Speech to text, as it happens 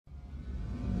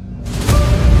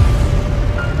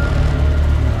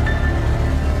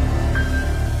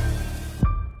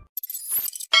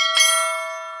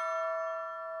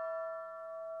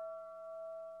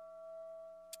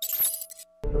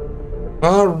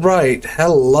Alright,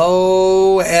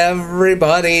 hello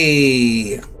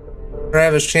everybody!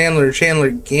 Travis Chandler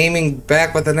Gaming,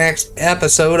 back with the next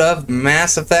episode of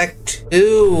Mass Effect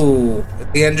 2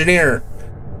 with the engineer.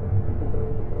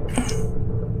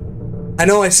 I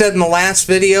know I said in the last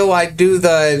video I do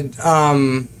the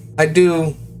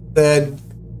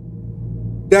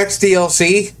next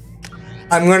DLC.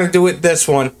 I'm gonna do it this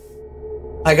one.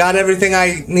 I got everything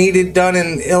I needed done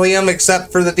in Illium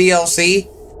except for the DLC.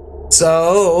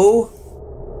 So,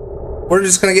 we're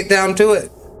just gonna get down to it.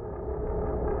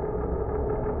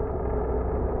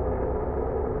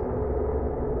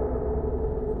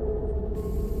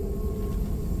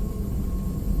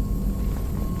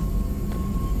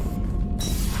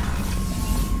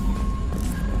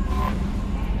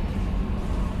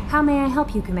 How may I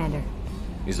help you, Commander?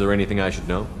 Is there anything I should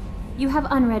know? You have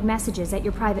unread messages at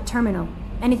your private terminal.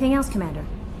 Anything else, Commander?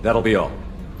 That'll be all.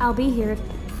 I'll be here.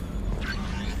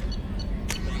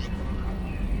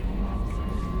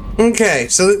 Okay,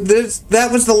 so that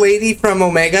was the lady from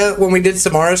Omega when we did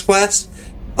Samara's quest.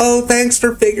 Oh, thanks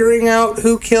for figuring out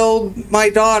who killed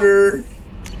my daughter.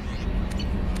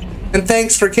 And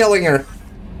thanks for killing her.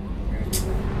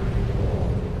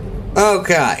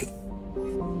 Okay.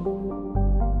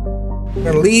 We're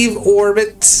gonna leave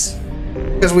orbit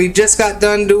because we just got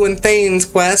done doing Thane's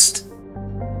quest.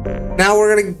 Now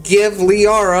we're gonna give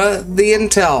Liara the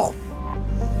intel.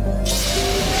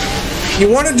 You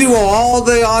want to do all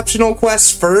the optional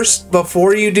quests first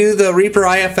before you do the Reaper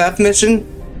IFF mission.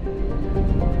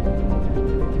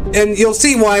 And you'll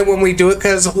see why when we do it,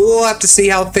 because we'll have to see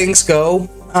how things go.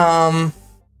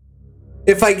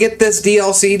 If I get this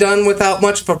DLC done without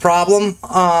much of a problem,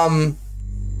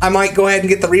 I might go ahead and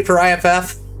get the Reaper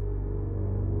IFF.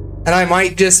 And I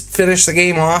might just finish the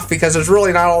game off because there's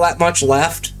really not all that much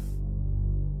left.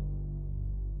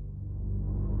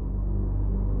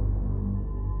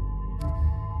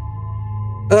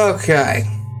 Okay.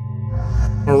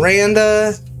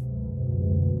 Miranda.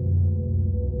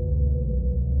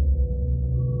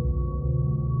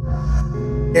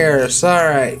 Harris,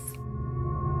 alright.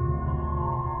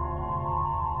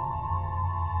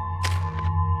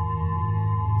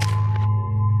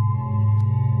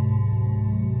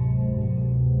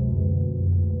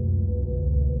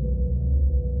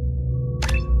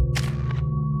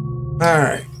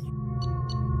 Alright.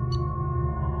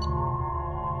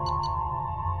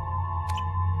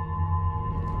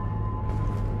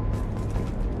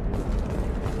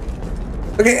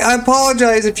 Okay, I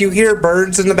apologize if you hear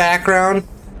birds in the background.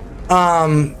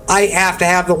 I have to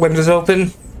have the windows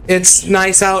open. It's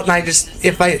nice out, and I just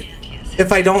if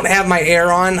I don't have my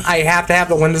air on, I have to have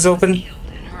the windows open.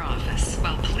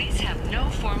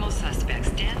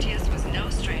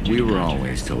 We were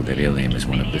always told that Illium is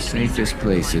one of the safest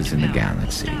places in the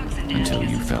galaxy until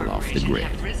you fell off the grid.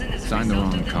 Signed the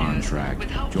wrong contract,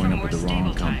 joined up with the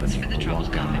wrong company, or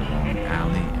walked down the wrong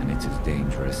alley, and it's as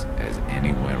dangerous as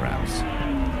anywhere else.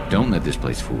 Don't let this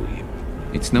place fool you.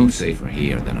 It's no safer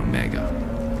here than Omega.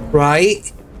 Right?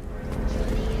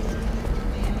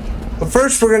 But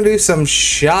first we're gonna do some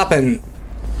shopping.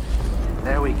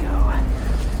 There we go.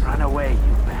 Run away,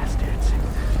 you bastards.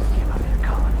 Give up your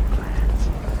colony plans.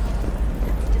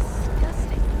 That's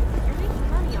disgusting. You're making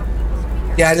money off people's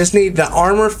fear. Yeah, I just need the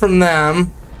armor from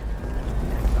them.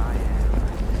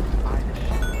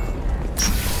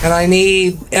 And I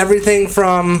need everything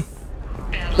from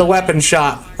the weapon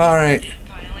shop. Alright.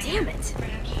 Damn it.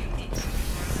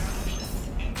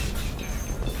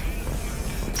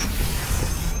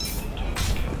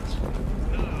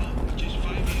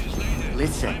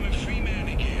 Listen.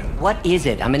 What is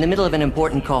it? I'm in the middle of an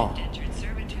important call.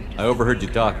 I overheard you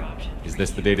talking. Is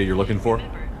this the data you're looking for?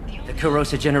 The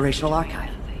Corrosa Generational Archive.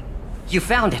 You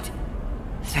found it.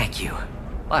 Thank you.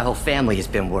 My whole family has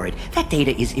been worried. That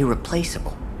data is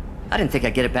irreplaceable. I didn't think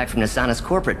I'd get it back from Nasana's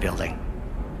corporate building.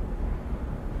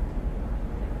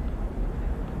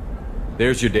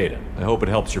 There's your data. I hope it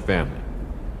helps your family.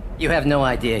 You have no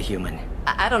idea, human.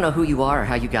 I don't know who you are or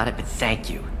how you got it, but thank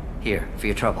you. Here, for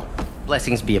your trouble.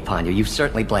 Blessings be upon you. You've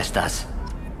certainly blessed us.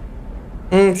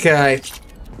 Okay.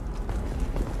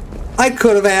 I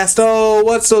could have asked, oh,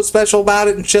 what's so special about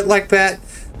it and shit like that.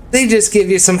 They just give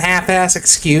you some half-ass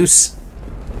excuse.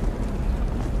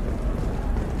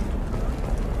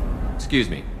 Excuse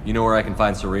me. You know where I can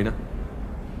find Serena?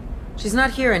 She's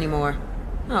not here anymore.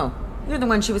 Oh, you're the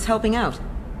one she was helping out.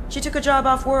 She took a job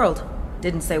off-world.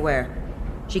 Didn't say where.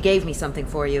 She gave me something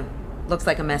for you. Looks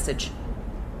like a message.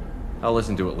 I'll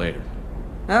listen to it later.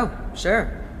 Oh,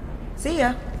 sure. See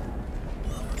ya.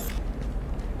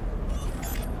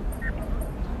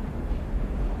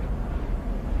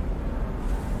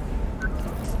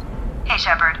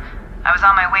 Shepard. I was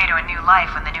on my way to a new life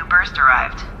when the new burst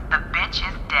arrived. The bitch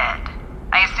is dead.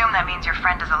 I assume that means your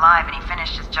friend is alive and he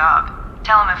finished his job.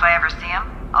 Tell him if I ever see him,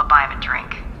 I'll buy him a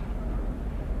drink.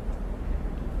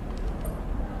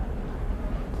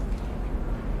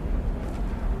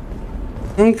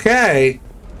 Okay.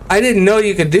 I didn't know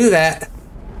you could do that.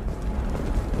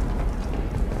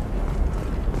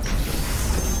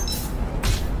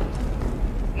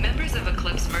 Members of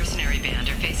Eclipse mercenary band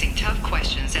are facing tough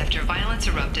questions after violence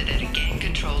erupted at a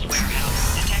gang-controlled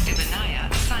warehouse. Detective Anaya,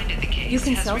 assigned to the case, You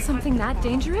can sell something that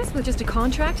dangerous with just a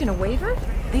contract and a waiver?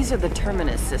 These are the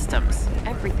Terminus systems.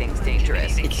 Everything's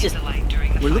dangerous. It's just,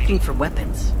 we're looking for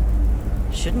weapons.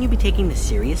 Shouldn't you be taking this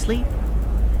seriously?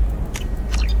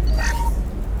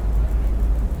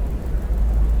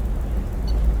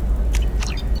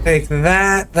 Take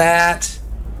that,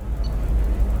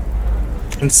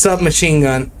 and submachine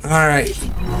gun. Alright.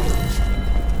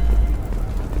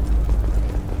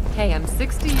 Hey, I'm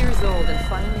 60 years old and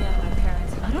finally at my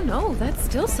parents'. I don't know, that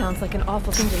still sounds like an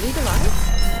awful thing to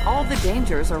legalize. All the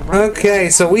dangers are right. Okay,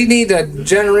 so we need to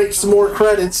generate some more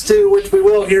credits too, which we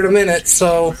will here in a minute,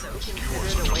 so...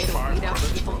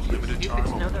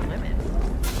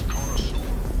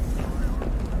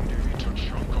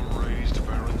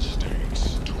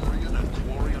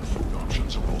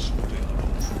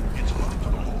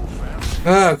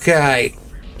 Okay,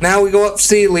 now we go up to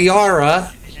see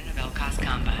Liara,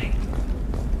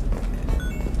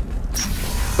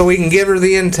 so we can give her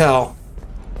the intel.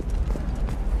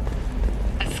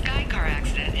 A Skycar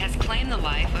accident has claimed the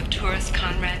life of tourist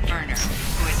Conrad Werner,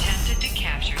 who attempted to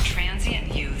capture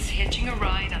transient youths hitching a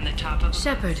ride on the top of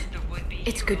Shepard,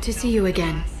 it's good to see you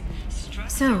again.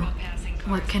 So,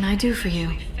 what can I do for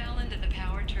you?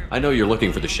 I know you're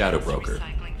looking for the Shadow Broker.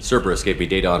 Cerberus gave me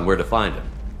data on where to find him.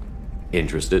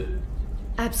 Interested?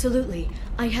 Absolutely.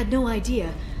 I had no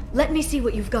idea. Let me see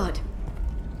what you've got.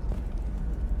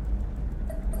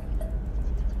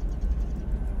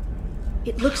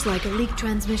 It looks like a leaked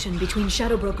transmission between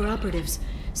Shadow Broker operatives.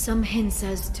 Some hints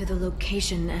as to the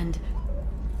location and...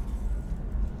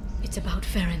 It's about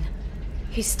Farron.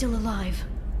 He's still alive.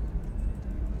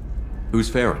 Who's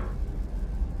Farron?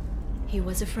 He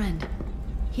was a friend.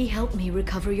 He helped me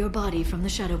recover your body from the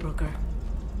Shadow Broker.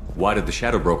 Why did the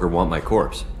Shadow Broker want my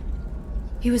corpse?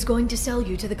 He was going to sell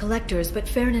you to the collectors, but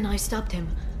Farron and I stopped him.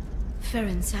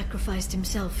 Farron sacrificed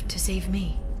himself to save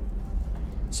me.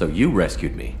 So you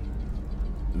rescued me.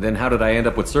 Then how did I end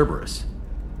up with Cerberus?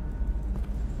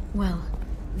 Well,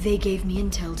 they gave me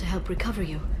intel to help recover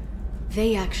you.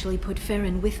 They actually put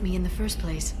Farron with me in the first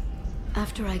place.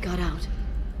 After I got out,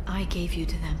 I gave you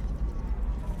to them.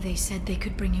 They said they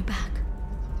could bring you back.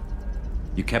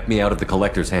 You kept me out of the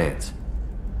Collector's hands.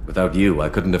 Without you, I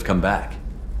couldn't have come back.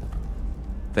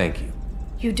 Thank you.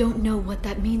 You don't know what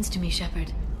that means to me,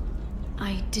 Shepard.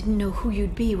 I didn't know who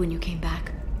you'd be when you came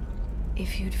back.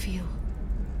 If you'd feel.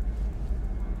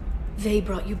 They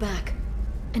brought you back,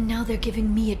 and now they're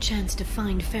giving me a chance to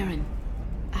find Farron.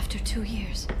 After 2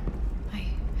 years, I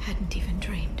hadn't even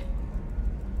dreamed.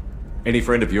 Any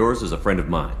friend of yours is a friend of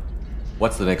mine.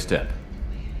 What's the next step?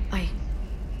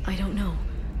 I don't know.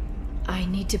 I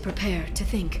need to prepare, to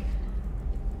think.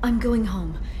 I'm going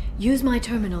home. Use my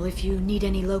terminal if you need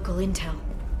any local intel.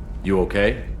 You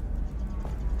okay?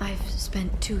 I've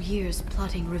spent 2 years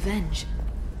plotting revenge.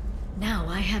 Now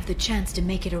I have the chance to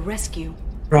make it a rescue.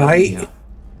 Right? Yeah.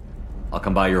 I'll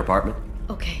come by your apartment.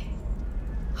 Okay.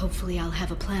 Hopefully I'll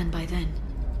have a plan by then.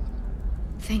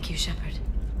 Thank you, Shepard.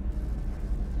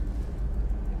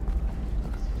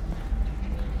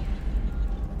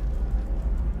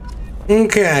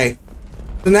 Okay.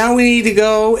 So now we need to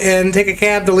go and take a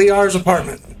cab to Liara's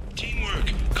apartment.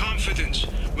 Teamwork, confidence.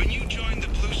 When you join the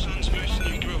Blue Suns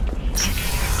mercenary group, you're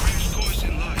getting a crash course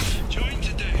in life. Join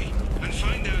today and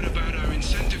find out about our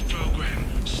incentive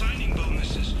program, signing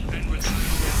bonuses, and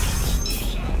retirement. Blue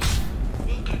Suns.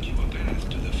 We'll cut you a path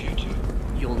to the future.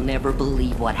 You'll never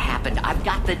believe what happened. I've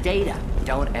got the data.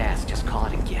 Don't ask, just call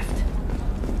it a gift.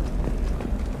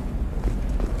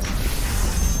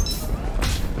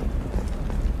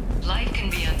 Life can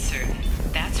be uncertain.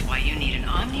 That's why you need an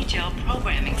omni-gel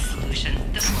programming solution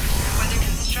that works. Whether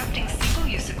constructing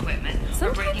single-use equipment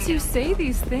or breaking Sometimes you say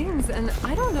these things, and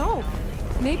I don't know.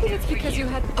 Maybe it's because you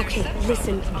had... Okay,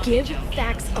 listen, give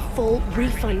Thax a full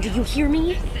refund, do you hear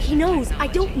me? He knows, I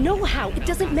don't know how, it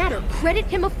doesn't matter. Credit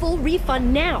him a full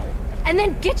refund now. And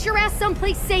then get your ass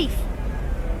someplace safe.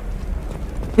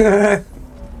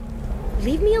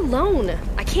 Leave me alone.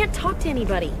 I can't talk to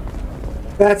anybody.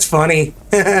 That's funny.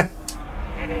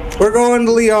 We're going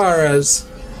to Liara's.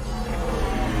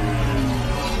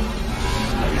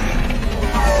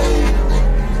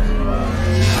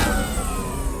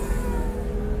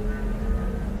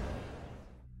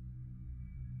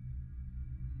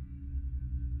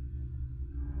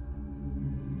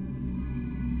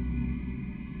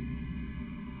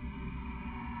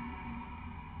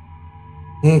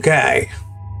 Okay.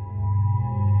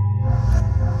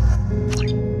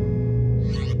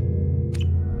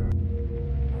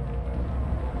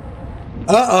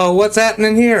 Uh-oh, what's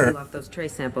happening here? Pull off those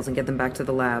trace samples and get them back to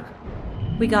the lab.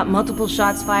 We got multiple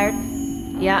shots fired.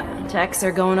 Yeah, techs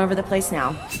are going over the place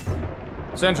now.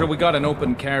 Central, we got an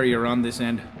open carrier on this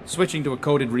end. Switching to a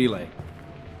coded relay.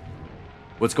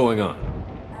 What's going on?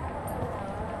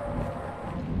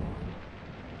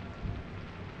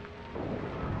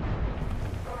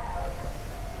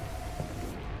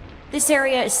 This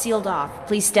area is sealed off.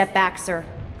 Please step back, sir.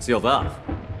 Sealed off?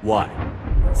 Why?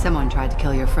 Someone tried to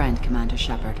kill your friend, Commander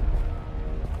Shepard.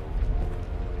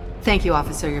 Thank you,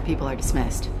 officer. Your people are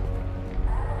dismissed.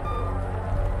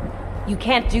 You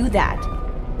can't do that.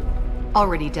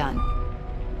 Already done.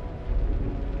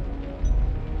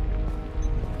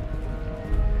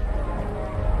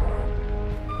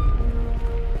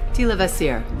 Tila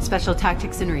Vasir, Special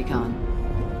Tactics and Recon.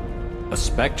 A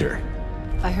Spectre?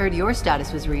 I heard your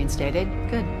status was reinstated.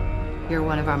 Good. You're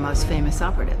one of our most famous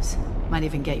operatives. Might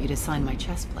even get you to sign my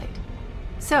chest plate.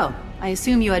 So, I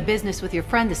assume you had business with your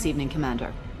friend this evening,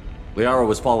 Commander. Liara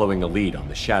was following a lead on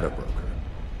the Shadow Broker.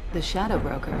 The Shadow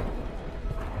Broker?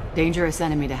 Dangerous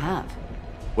enemy to have.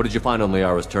 What did you find on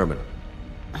Liara's terminal?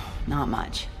 Not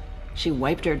much. She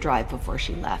wiped her drive before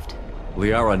she left.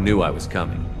 Liara knew I was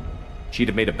coming. She'd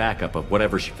have made a backup of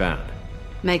whatever she found.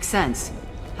 Makes sense.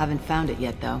 Haven't found it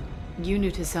yet, though. You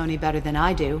knew Tassoni better than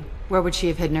I do. Where would she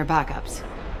have hidden her backups?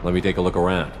 Let me take a look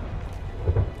around.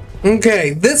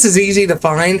 Okay, this is easy to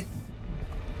find.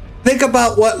 Think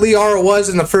about what Liara was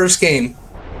in the first game.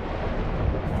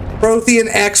 Prothean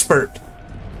expert.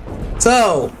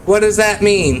 So, what does that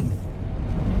mean?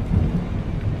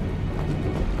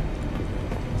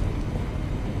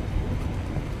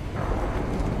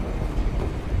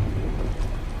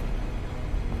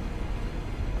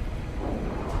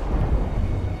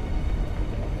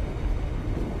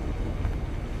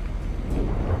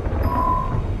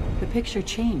 The picture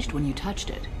changed when you touched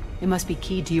it. It must be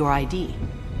keyed to your ID.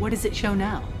 What does it show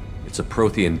now? It's a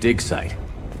Prothean dig site.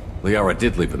 Liara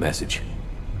did leave a message.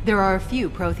 There are a few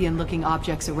Prothean-looking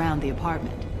objects around the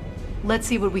apartment. Let's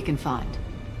see what we can find.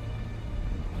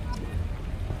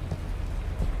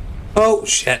 Oh,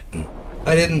 shit.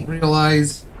 I didn't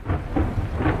realize...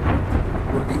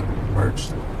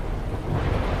 Merged.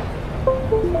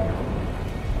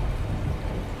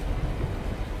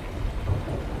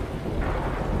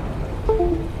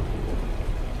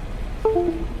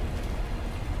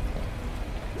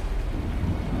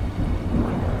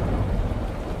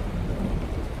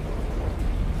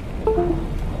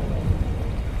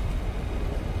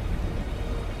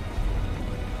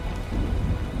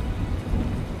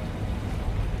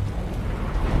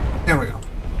 There we go.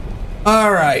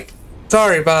 All right.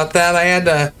 Sorry about that. I had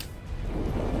to...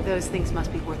 Those things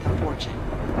must be worth a fortune.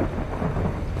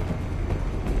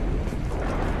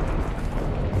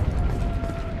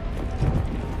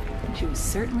 She was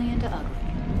certainly into ugly.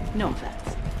 No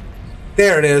offense.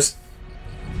 There it is.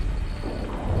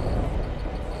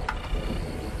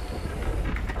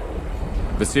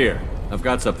 Vasir, I've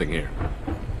got something here.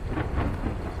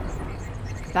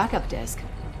 Backup disk.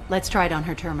 Let's try it on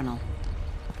her terminal.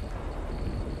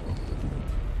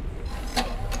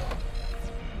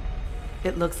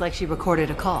 It looks like she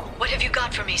recorded a call. What have you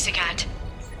got for me, Sagat?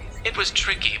 It was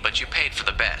tricky, but you paid for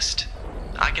the best.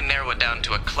 I can narrow it down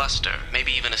to a cluster,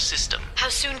 maybe even a system. How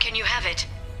soon can you have it?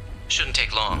 Shouldn't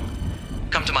take long.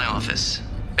 Come to my office.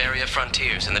 Barrier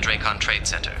Frontiers in the Dracon Trade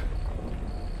Center.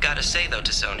 Gotta say though,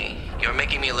 Tassoni, you're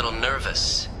making me a little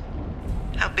nervous.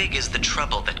 How big is the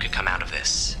trouble that could come out of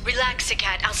this? Relax,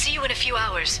 Sagat. I'll see you in a few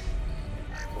hours.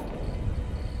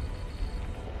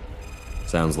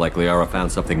 Sounds like Liara found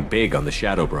something big on the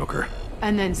Shadow Broker.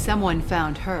 And then someone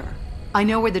found her. I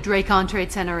know where the Dracon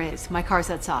Trade Center is. My car's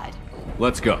outside.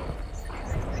 Let's go.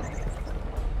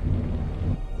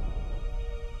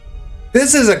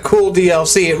 This is a cool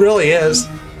DLC. It really is.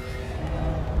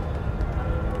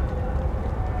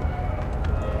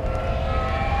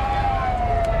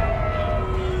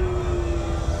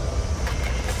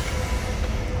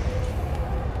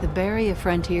 The Barrier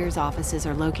Frontiers offices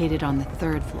are located on the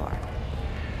 3rd floor.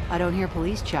 I don't hear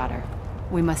police chatter.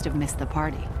 We must have missed the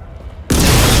party.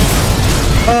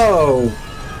 Oh.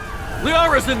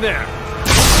 Liara's in there!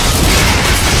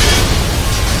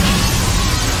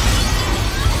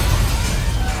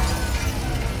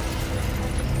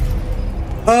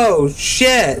 Oh,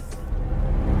 shit.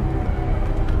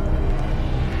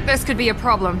 This could be a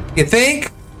problem. You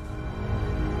think?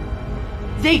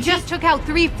 They just took out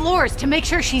 3 floors to make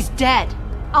sure she's dead.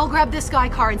 I'll grab this guy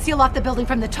car and seal off the building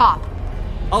from the top.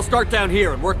 I'll start down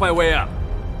here and work my way up.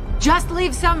 Just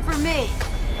leave some for me.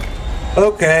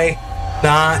 Okay.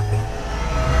 Not.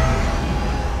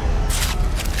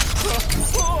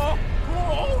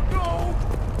 Oh no!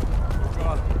 Oh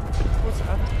God. What's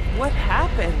happening? What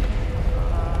happened?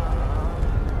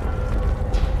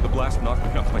 The blast knocked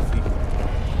me off my feet.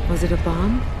 Was it a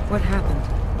bomb? What happened?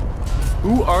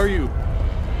 Who are you?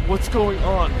 What's going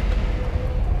on?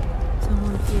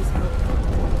 Someone please help.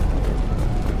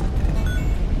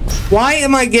 Why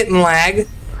am I getting lag?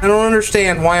 I don't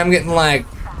understand why I'm getting lag.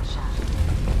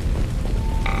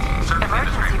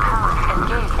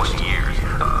 20 years.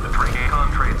 The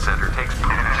Trade Center takes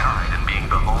pride in being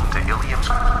the home to Illium's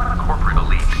corporate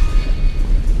elite.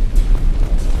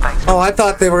 Oh, I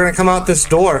thought they were gonna come out this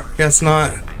door. Guess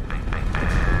not.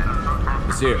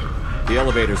 Monsieur, the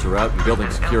elevators are out and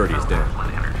building security is down.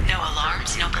 No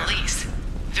alarms, no police.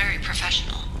 Very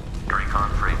professional.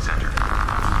 Trade Center.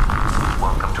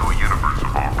 Welcome to a universe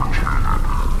of opportunity.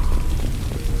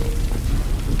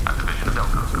 A division of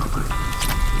Delco's company.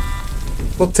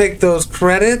 We'll take those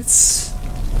credits.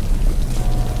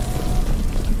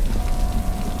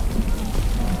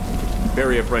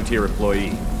 Barrier Frontier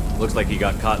employee. Looks like he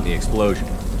got caught in the explosion.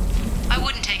 I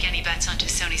wouldn't take any bets on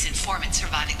Sony's informant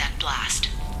surviving that blast.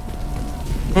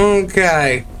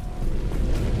 Okay.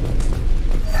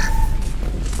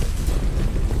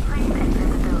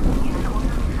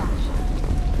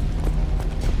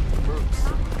 Mercs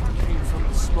came from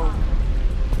the smoke.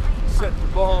 Set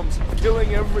bombs,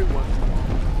 killing everyone.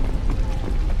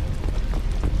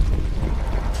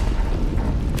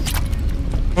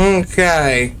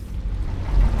 Okay.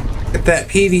 Get that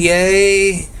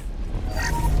PDA.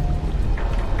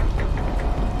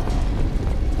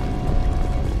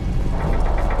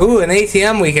 Ooh, an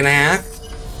ATM we can hack.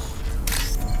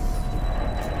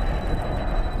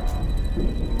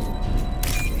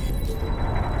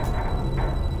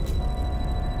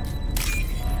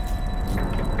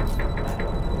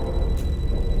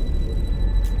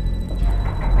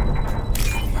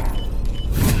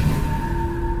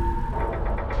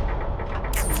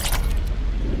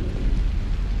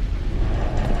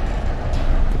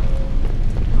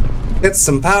 Get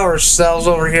some power cells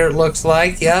over here, it looks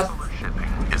like. Yep.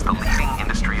 Is the leading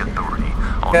industry authority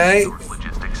on Okay.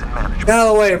 logistics and management. Get out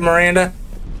of the way, Miranda.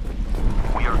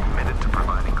 We are committed to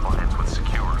providing clients with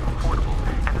secure, affordable,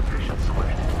 and efficient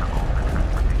solutions to all their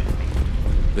transportation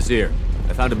needs. Monsieur,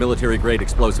 I found a military-grade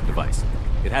explosive device.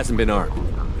 It hasn't been armed.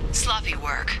 Sloppy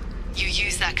work. You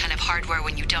use that kind of hardware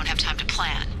when you don't have time to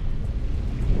plan.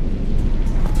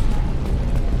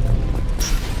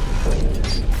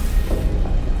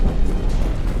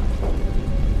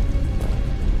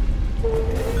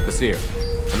 Monsieur,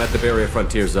 I'm at the Barrier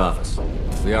Frontier's office.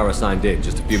 Liara signed in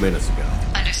just a few minutes ago.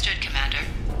 Understood, Commander.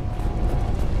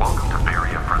 Welcome to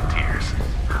Barrier Frontiers.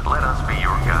 Let us be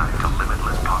your guide to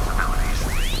limitless possibilities.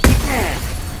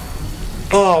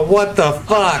 Oh, what the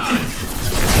fuck?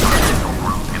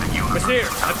 Monsieur,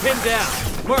 I'm pinned down.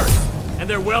 Mercs, and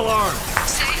they're well armed.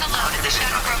 Say hello to the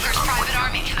Shadow Broker's private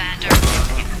army, Commander.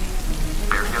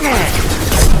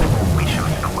 We show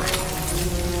you the way.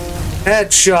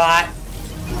 Headshot.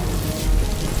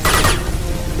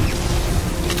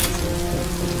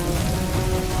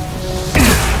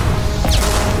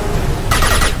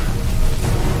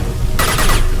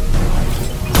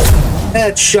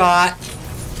 Headshot.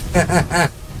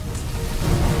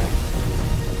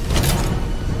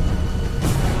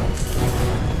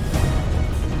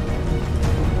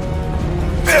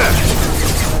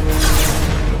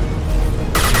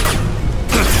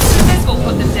 This will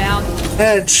put them down.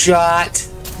 Headshot.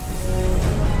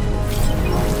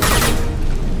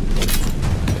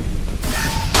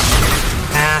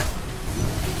 Ah.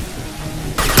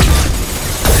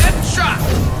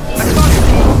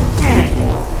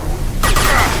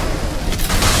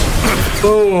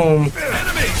 Boom.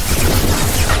 Enemy!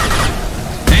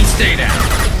 And stay down.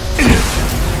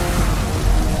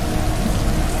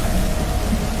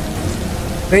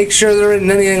 Make sure there isn't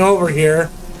anything over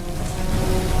here.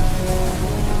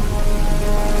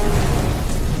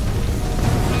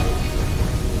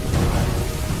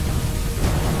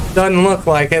 Doesn't look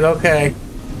like it, okay.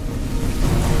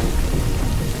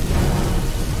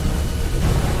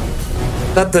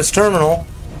 Got this terminal.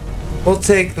 We'll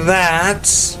take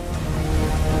that.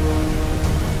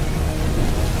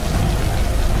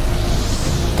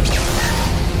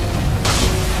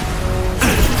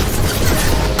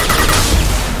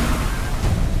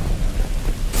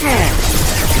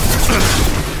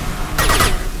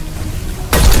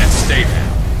 And stay down.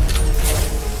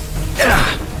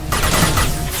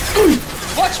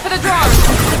 Watch for the drones.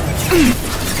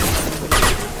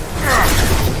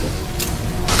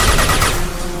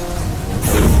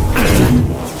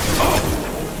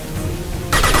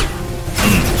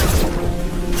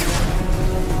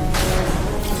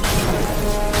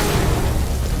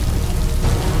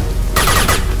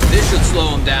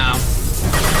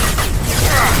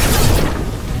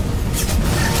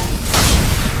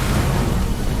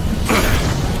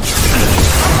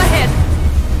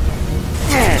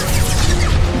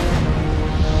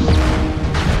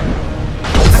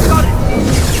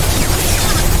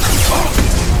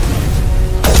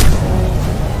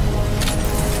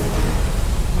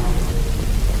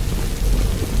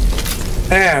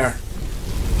 There.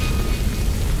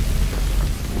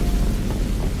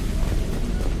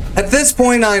 At this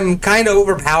point, I'm kind of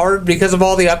overpowered because of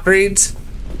all the upgrades.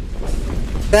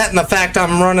 That and the fact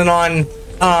I'm running on,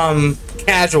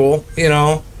 casual, you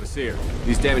know. Seer,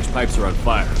 these damaged pipes are on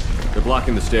fire. They're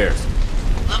blocking the stairs.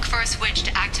 Look for a switch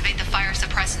to activate the fire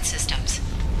suppressant systems.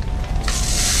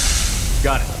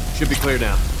 Got it. Should be clear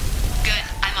now. Good.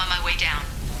 I'm on my way down.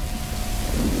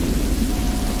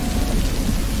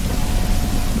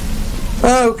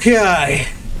 Okay.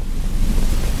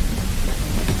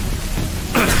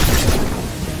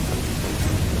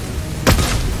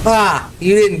 Ah,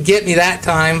 you didn't get me that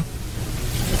time.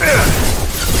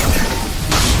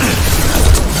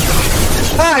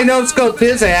 I no-scoped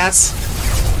his ass.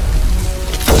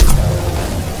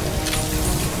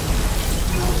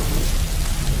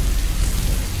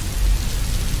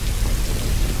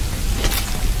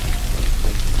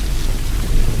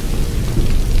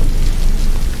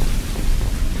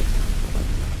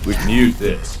 We can use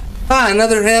this. Ah,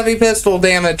 another heavy pistol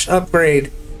damage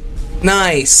upgrade.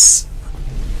 Nice.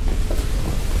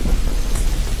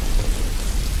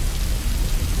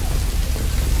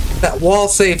 That wall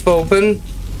safe open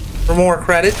for more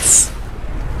credits.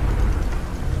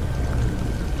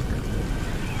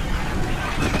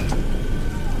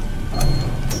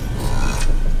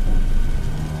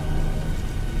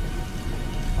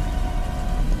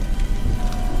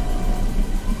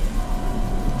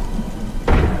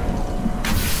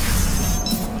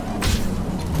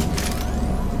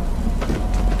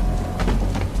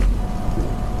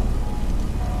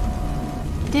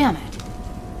 Damn it.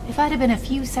 If I'd have been a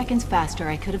few seconds faster,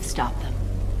 I could have stopped them.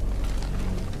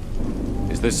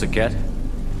 Is this Saket?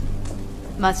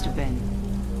 Must have been.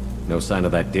 No sign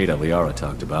of that data Liara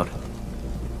talked about.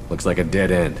 Looks like a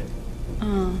dead end.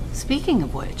 Speaking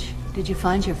of which, did you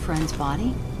find your friend's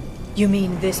body? You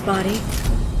mean this body?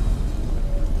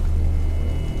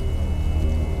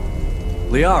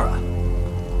 Liara!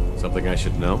 Something I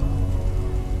should know?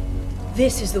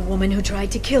 This is the woman who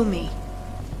tried to kill me.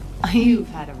 You've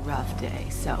had a rough day,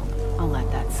 so I'll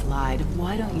let that slide.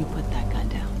 Why don't you put that gun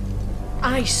down?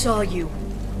 I saw you.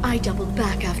 I doubled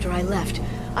back after I left.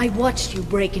 I watched you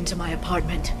break into my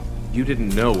apartment. You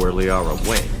didn't know where Liara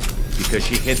went, because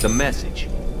she hid the message.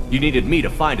 You needed me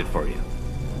to find it for you.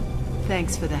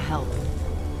 Thanks for the help.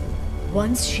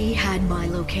 Once she had my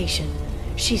location,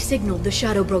 she signaled the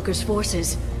Shadow Broker's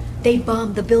forces. They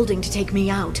bombed the building to take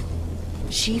me out.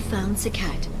 She found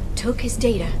Saket, took his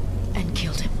data, and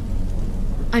killed him.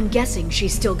 I'm guessing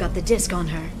she's still got the disc on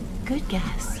her. Good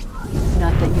guess.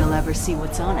 Not that you'll ever see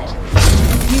what's on it.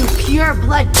 You pure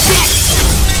blood bitch!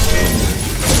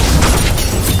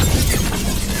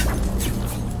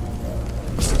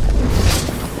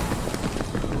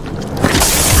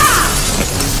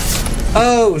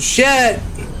 Oh, shit!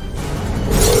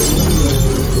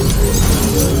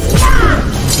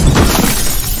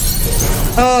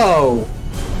 Oh!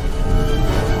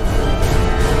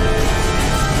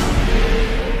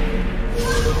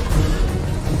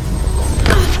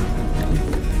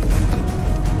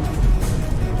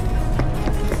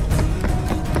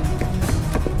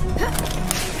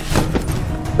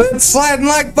 It's sliding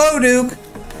like Boduke.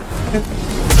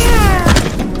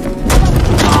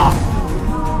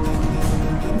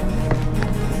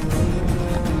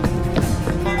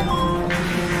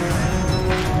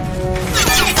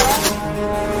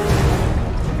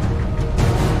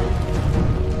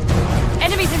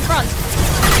 Enemies in front.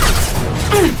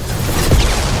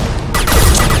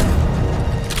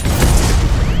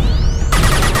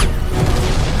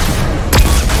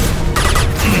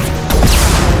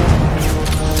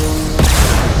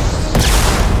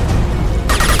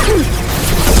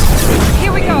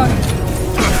 Here we go.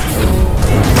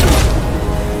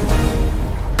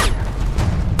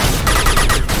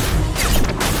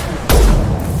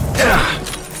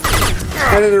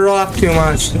 Headed her off too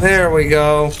much. There we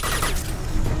go.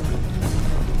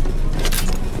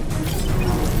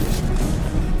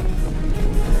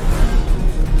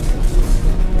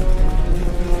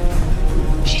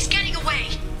 She's getting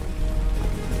away!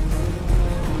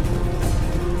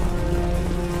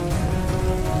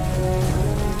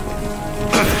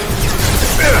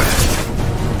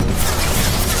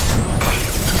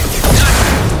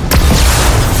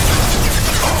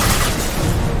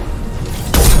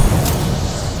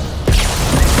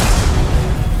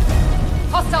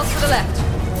 Hostiles to the left.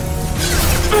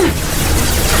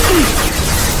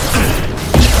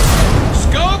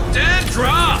 Scoped and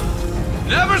dropped!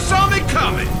 Never saw me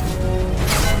coming!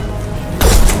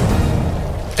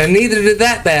 And neither did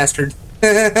that bastard.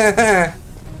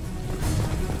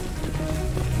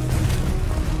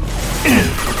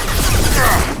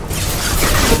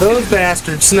 Those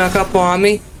bastards snuck up on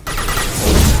me.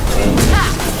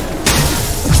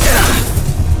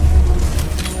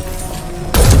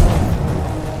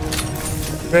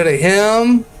 Rid of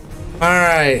him.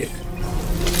 Alright.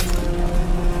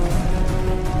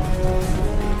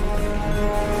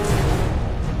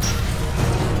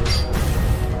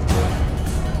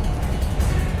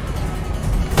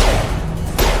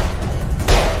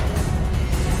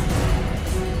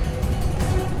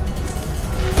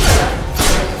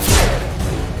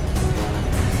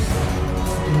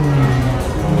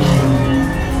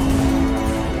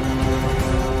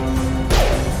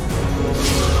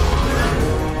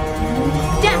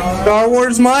 Star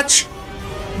Wars much?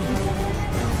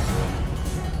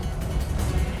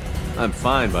 I'm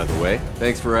fine, by the way.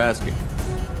 Thanks for asking.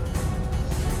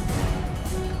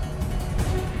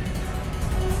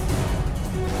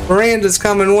 Miranda's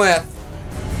coming with.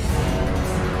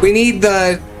 We need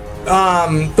the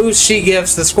boost she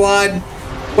gives the squad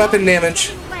weapon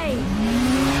damage.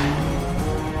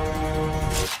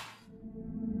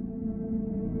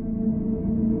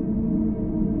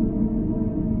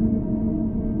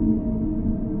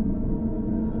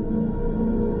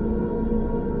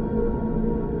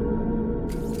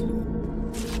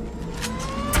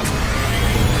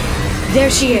 There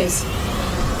she is.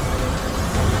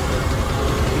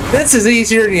 This is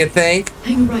easier than you think.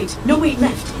 Hang right. No, wait,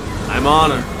 left. I'm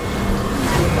on her.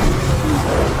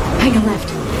 Hang a left.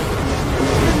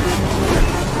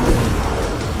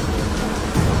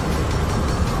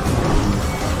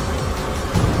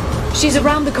 She's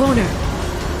around the corner.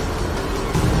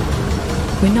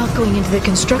 We're not going into the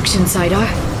construction site, are?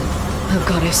 Oh,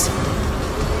 goddess.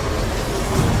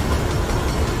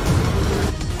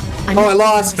 Oh, I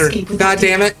lost her. God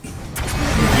damn it.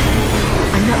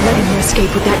 I'm not letting her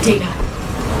escape with that data.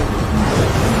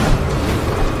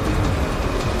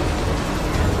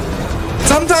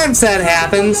 Sometimes that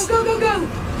happens. Go, go, go, go,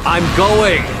 go. I'm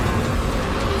going.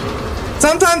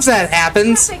 Sometimes that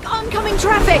happens. Traffic, oncoming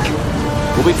traffic.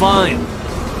 We'll be fine.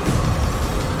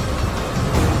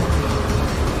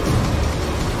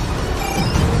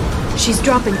 She's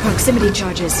dropping proximity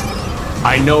charges.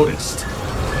 I noticed.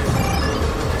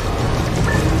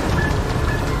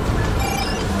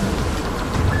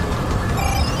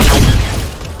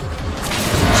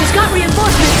 Got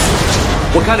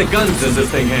reinforcements! What kind of guns does this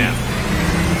thing have?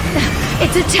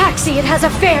 It's a taxi. It has a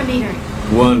fare meter.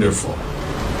 Wonderful.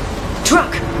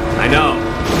 Truck. I know.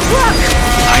 Truck!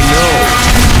 I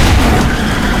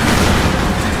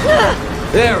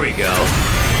know. There we go.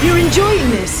 You're enjoying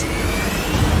this. A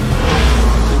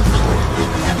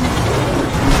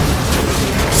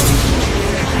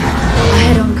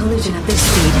head-on collision at this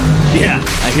speed. Yeah,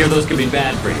 I hear those can be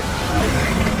bad for you.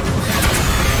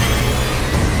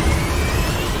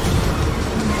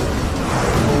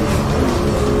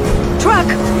 Truck!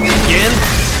 Again?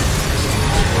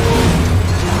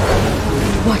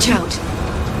 Watch out.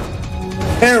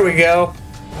 There we go.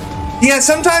 Yeah,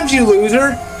 sometimes you lose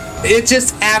her. It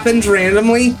just happens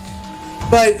randomly.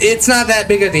 But it's not that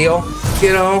big a deal,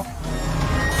 you know?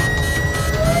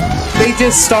 They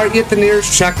just start you at the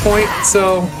nearest checkpoint,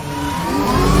 so...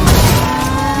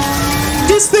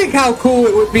 Just think how cool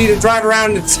it would be to drive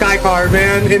around in Skycar,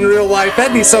 man, in real life.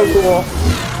 That'd be so cool.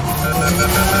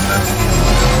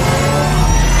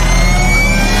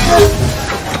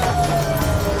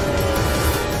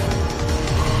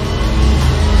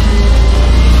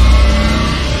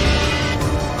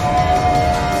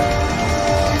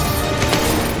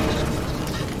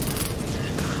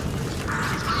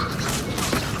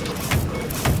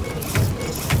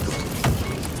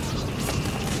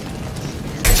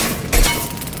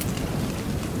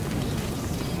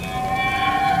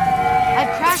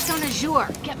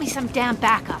 Get me some damn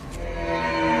backup.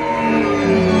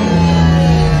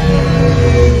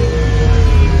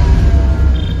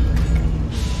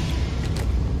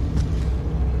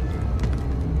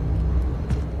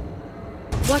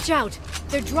 Watch out.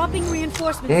 They're dropping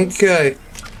reinforcements. Okay.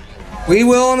 We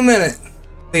will in a minute,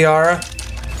 Liara.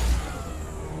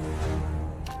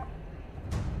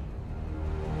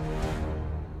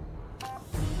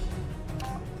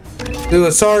 Do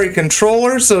a sorry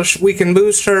controller so we can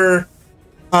boost her.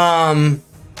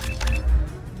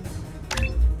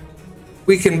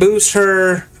 We can boost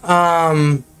her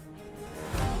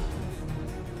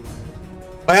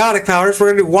biotic powers.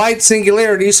 We're gonna do wide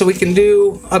singularity so we can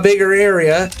do a bigger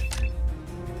area.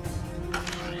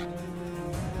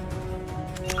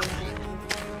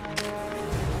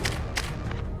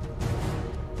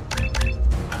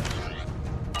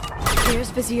 There's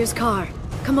Vizier's car.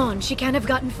 Come on, she can't have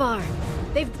gotten far.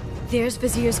 There's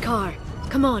Vizier's car.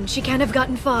 Come on, she can't have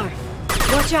gotten far.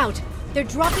 Watch out! They're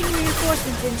dropping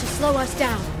reinforcements in to slow us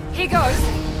down. Here goes.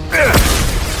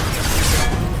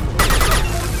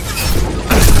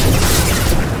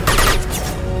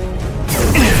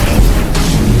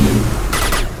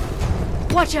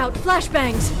 Watch out,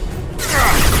 flashbangs!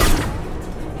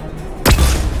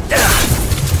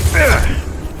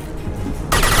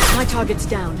 My target's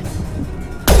down.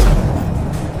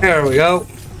 There we go.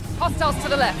 Hostiles to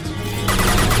the left.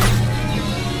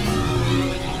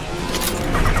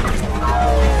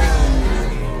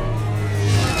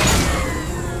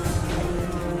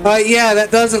 Yeah,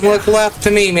 that doesn't look left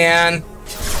to me, man.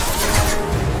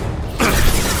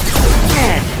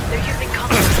 They're using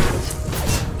compounds.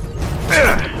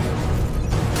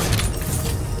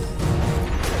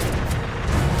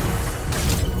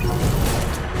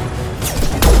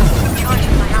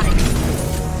 Charging bionics.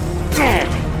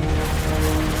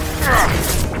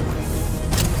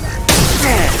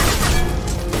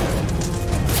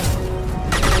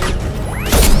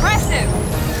 Impressive.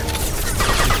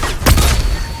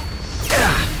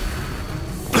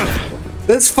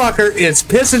 This fucker is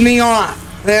pissing me off.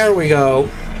 There we go.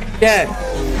 Dead.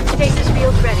 Stasis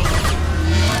field ready.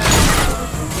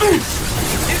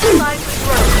 Neutralize the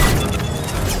drone.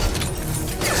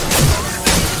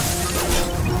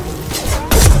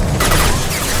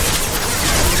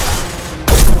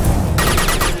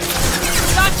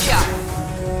 Gotcha.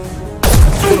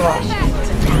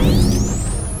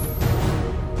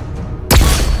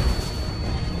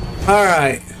 All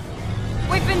right.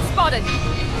 We've been spotted.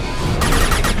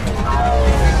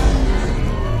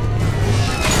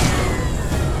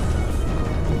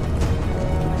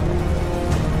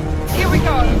 Here we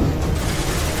go.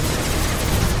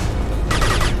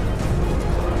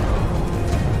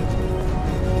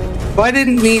 If I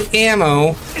didn't need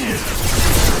ammo.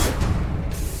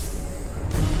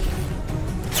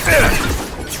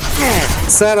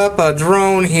 Set up a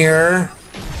drone here.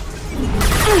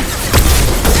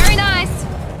 Very nice.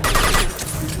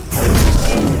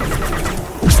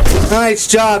 Nice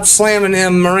job slamming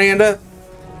him, Miranda.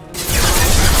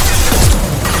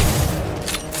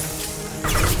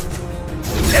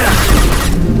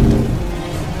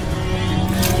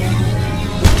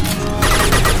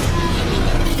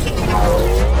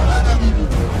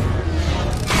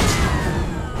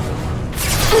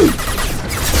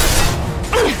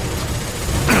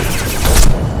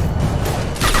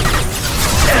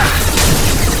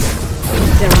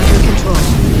 They're under control.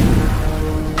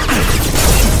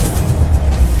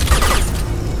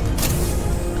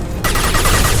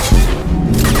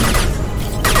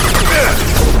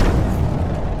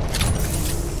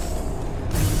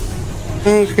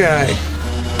 Okay.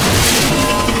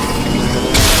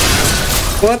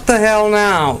 What the hell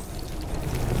now?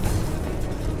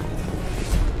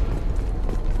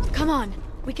 Come on,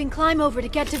 we can climb over to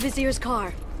get to Vizier's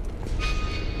car.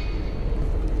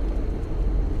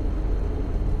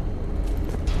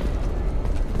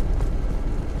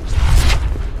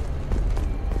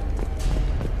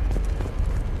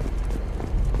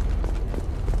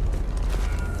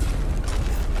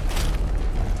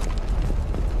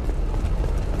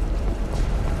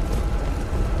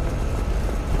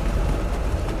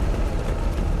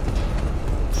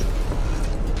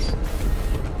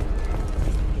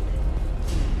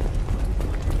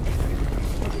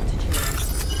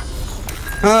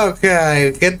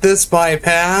 Okay, get this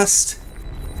bypassed.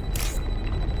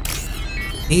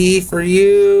 E for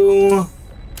you.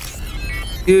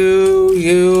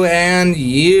 You, and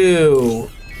you.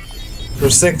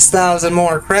 For 6,000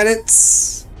 more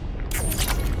credits.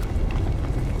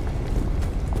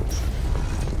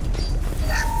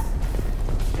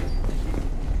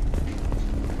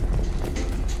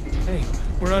 Hey,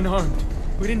 we're unarmed.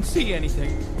 We didn't see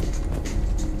anything.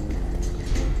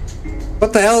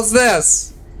 What the hell's this?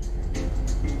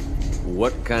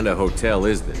 What kind of hotel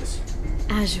is this?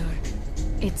 Azure.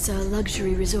 It's a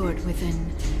luxury resort with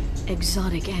an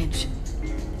exotic edge.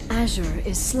 Azure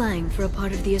is slang for a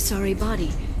part of the Asari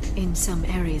body in some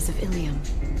areas of Illium.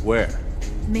 Where?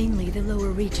 Mainly the lower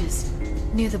reaches,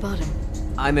 near the bottom.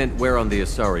 I meant where on the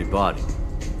Asari body.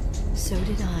 So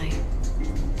did I.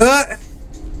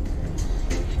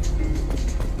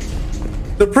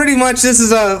 So pretty much this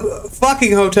is a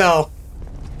fucking hotel.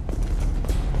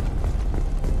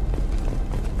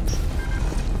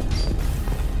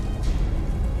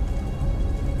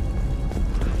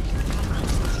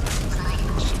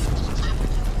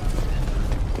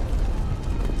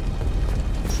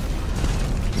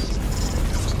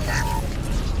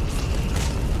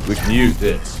 We can use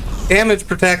this. Damage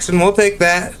protection, we'll take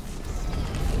that.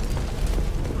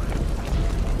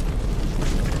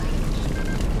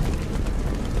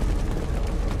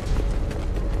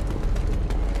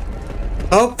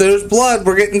 Oh, there's blood.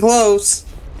 We're getting close.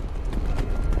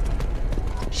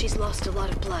 She's lost a lot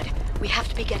of blood. We have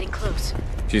to be getting close.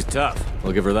 She's tough.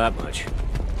 I'll give her that much.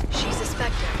 She's a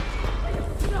Spectre.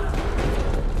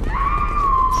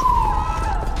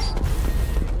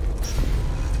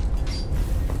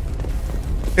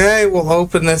 Okay, we'll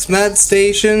open this med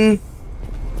station.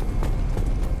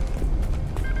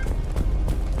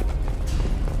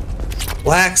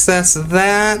 We'll access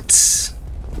that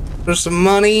for some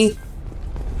money.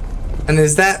 And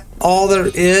is that all there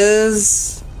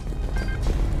is?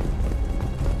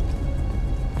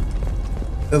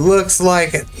 It looks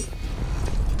like it.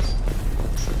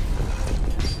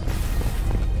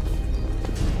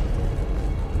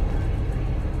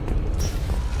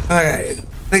 Okay, I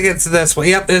think it's this way.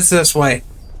 Yep, it's this way.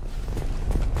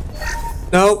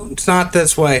 Nope, it's not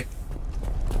this way.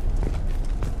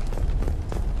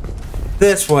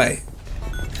 This way.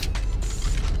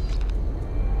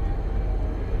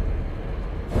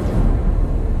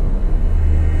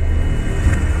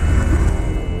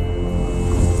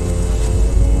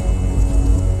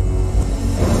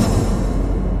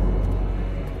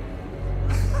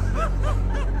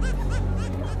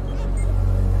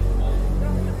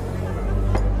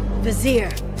 Vizier,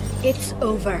 it's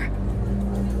over.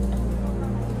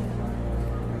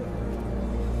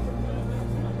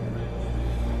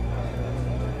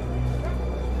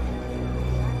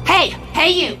 Hey,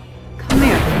 you! Come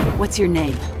here. What's your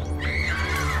name?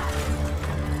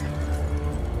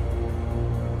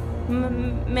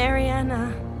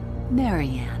 Mariana.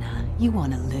 Mariana, you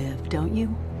want to live, don't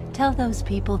you? Tell those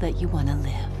people that you want to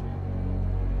live.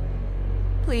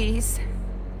 Please.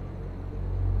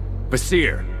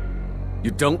 Basir,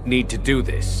 you don't need to do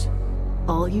this.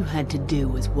 All you had to do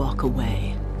was walk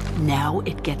away. Now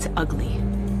it gets ugly.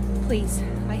 Please,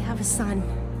 I have a son.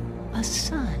 A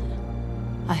son?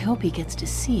 I hope he gets to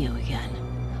see you again.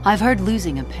 I've heard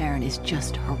losing a parent is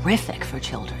just horrific for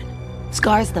children.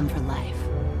 Scars them for life.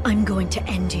 I'm going to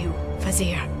end you,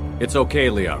 Vizier. It's okay,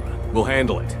 Liara. We'll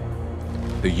handle it.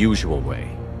 The usual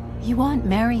way. You want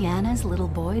Mariana's little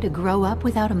boy to grow up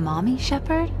without a mommy,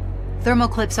 Shepard? Thermal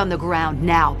clips on the ground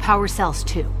now. Power cells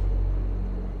too.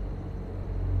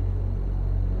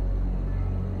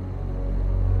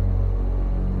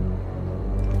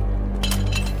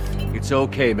 It's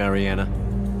okay, Mariana.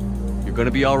 You're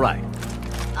gonna be all right.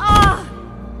 Ah!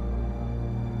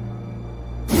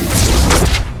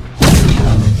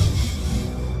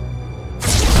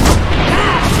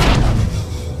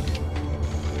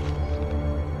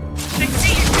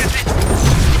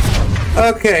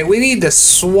 Okay, we need to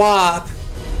swap.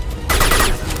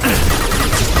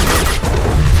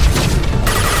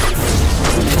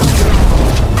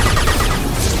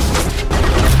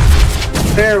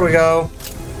 There we go.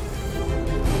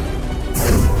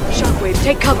 Shockwave,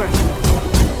 take cover.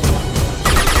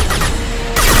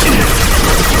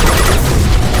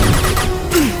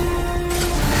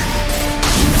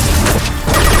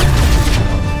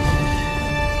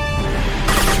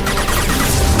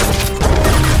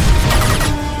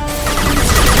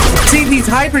 See, these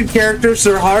hybrid characters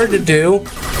are hard to do.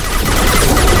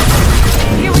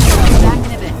 Here we go. Back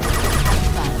in a bit.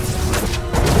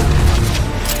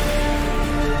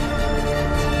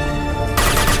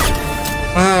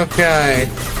 Okay.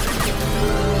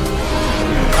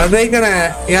 Are they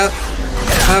gonna... Yep.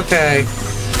 Okay.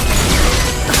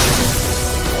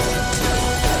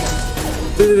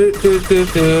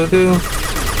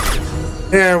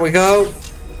 There we go.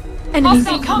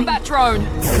 Hostile combat drone!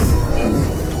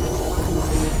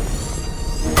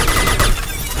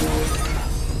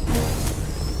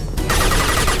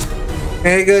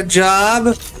 Okay, good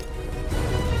job.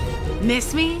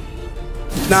 Miss me?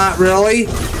 Not really.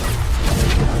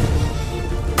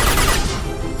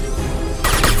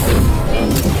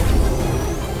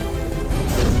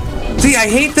 See, I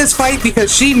hate this fight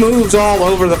because she moves all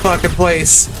over the fucking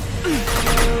place.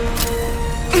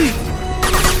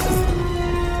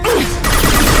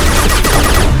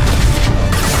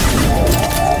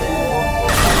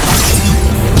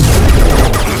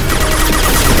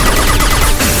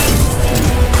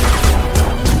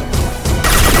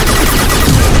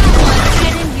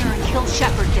 Get in here and kill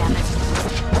Shepard, damn it.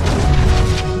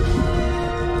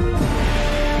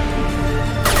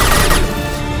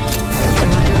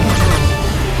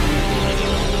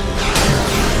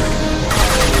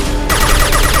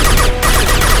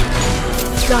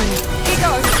 Done. Here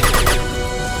goes.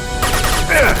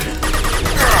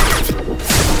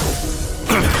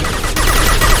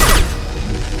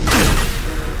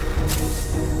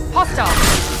 Hostile.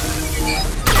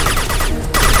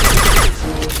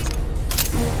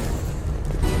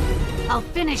 I'll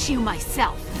finish you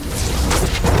myself.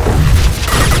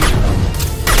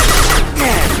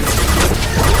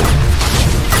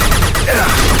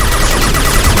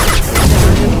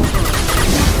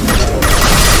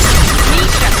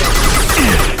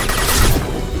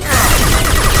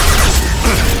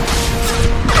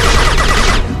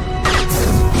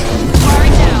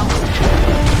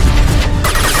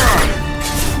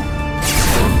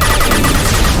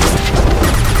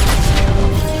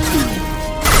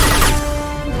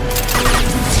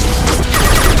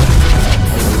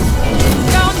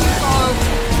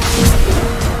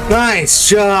 Nice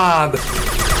job.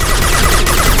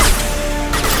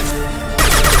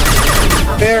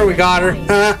 There, we got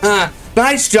her.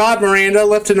 Nice job, Miranda,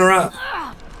 lifting her up.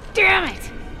 Oh, damn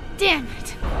it. Damn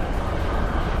it.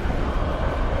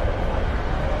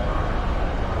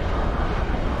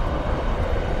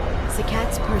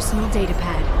 Zakat's personal data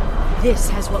pad. This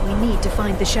has what we need to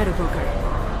find the Shadow Broker.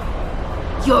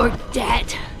 You're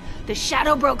dead. The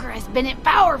Shadow Broker has been in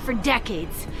power for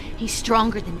decades. He's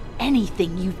stronger than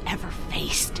anything you've ever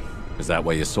faced. Is that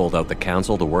why you sold out the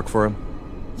Council to work for him?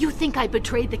 You think I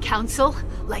betrayed the Council?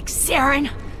 Like Saren?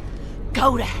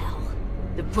 Go to hell.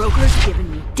 The Broker's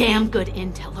given me damn good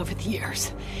intel over the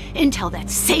years. Intel that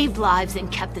saved lives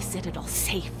and kept the Citadel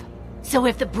safe. So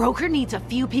if the Broker needs a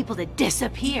few people to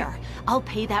disappear, I'll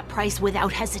pay that price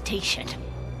without hesitation.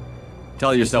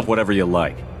 Tell yourself whatever you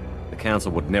like. The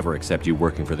Council would never accept you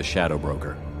working for the Shadow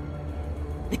Broker.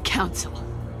 The Council?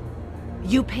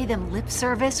 You pay them lip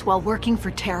service while working for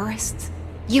terrorists?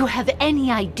 You have any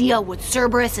idea what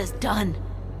Cerberus has done?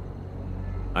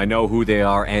 I know who they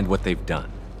are and what they've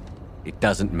done. It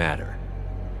doesn't matter.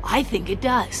 I think it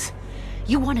does.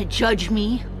 You want to judge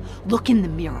me? Look in the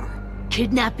mirror.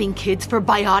 Kidnapping kids for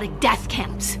biotic death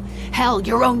camps. Hell,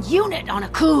 your own unit on a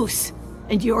cruise.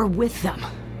 And you're with them.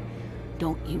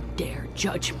 Don't you dare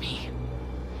judge me.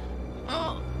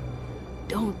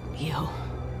 Don't you?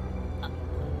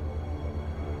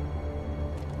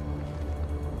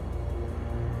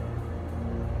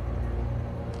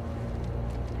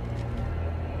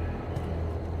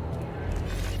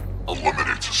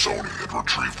 Eliminate the zoning and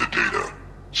retrieve the data.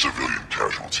 Civilian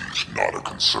casualties not a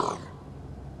concern.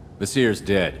 Vasir's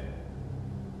dead.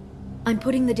 I'm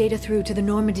putting the data through to the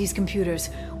Normandy's computers.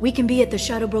 We can be at the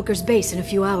Shadow Broker's base in a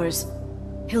few hours.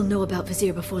 He'll know about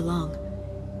Vasir before long.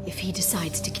 If he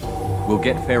decides to kill... We'll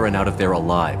get Farron out of there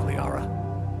alive, Liara.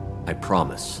 I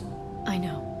promise. I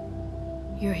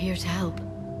know. You're here to help.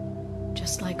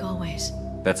 Just like always.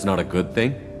 That's not a good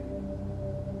thing?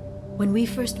 When we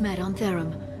first met on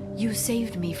Therum, you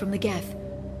saved me from the Geth.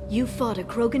 You fought a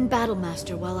Krogan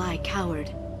battlemaster while I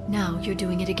cowered. Now you're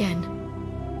doing it again.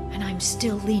 And I'm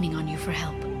still leaning on you for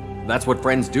help. That's what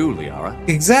friends do, Liara.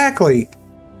 Exactly.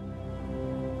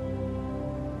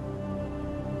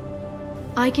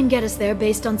 I can get us there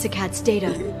based on Zakat's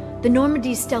data. The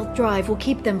Normandy's stealth drive will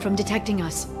keep them from detecting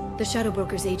us. The Shadow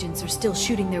Broker's agents are still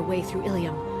shooting their way through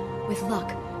Illium. With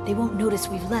luck, they won't notice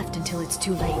we've left until it's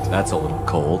too late. That's a little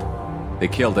cold. They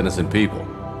killed innocent people.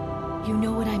 You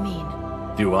know what I mean.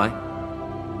 Do I?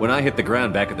 When I hit the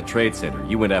ground back at the trade center,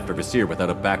 you went after Vasir without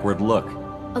a backward look.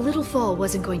 A little fall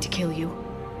wasn't going to kill you.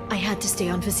 I had to stay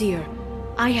on Vasir.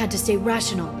 I had to stay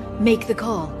rational, make the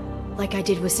call, like I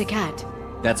did with Zakat.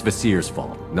 That's Vasir's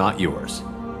fault, not yours.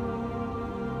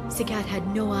 Zakat had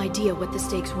no idea what the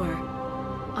stakes were.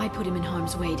 I put him in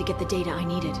harm's way to get the data I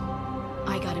needed.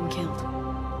 I got him killed.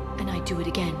 And I'd do it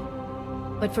again.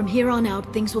 But from here on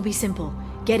out, things will be simple.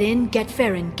 Get in, get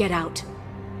Farron, get out.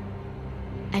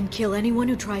 And kill anyone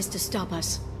who tries to stop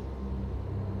us.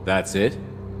 That's it?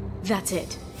 That's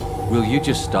it. Will you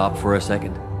just stop for a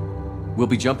second? We'll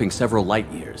be jumping several light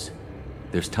years.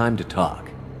 There's time to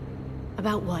talk.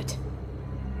 About what?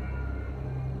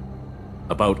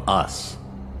 About us.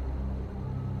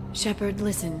 Shepard,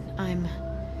 listen, I'm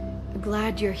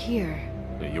glad you're here.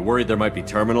 Are you worried there might be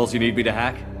terminals you need me to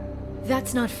hack?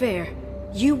 That's not fair.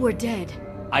 You were dead.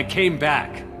 I came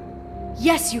back.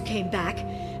 Yes, you came back.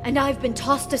 And I've been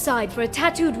tossed aside for a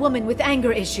tattooed woman with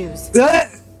anger issues.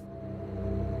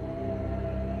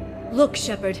 Look,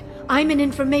 Shepard, I'm an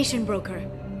information broker.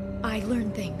 I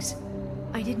learn things.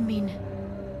 I didn't mean...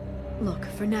 Look,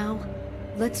 for now,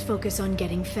 let's focus on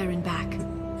getting Farron back.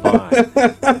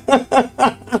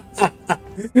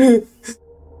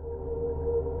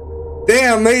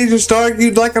 Damn, they just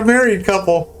argued like a married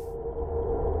couple.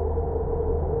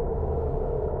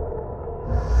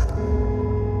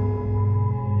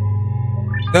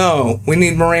 No, we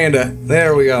need Miranda.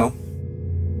 There we go.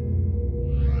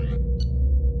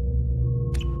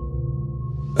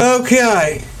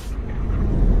 Okay.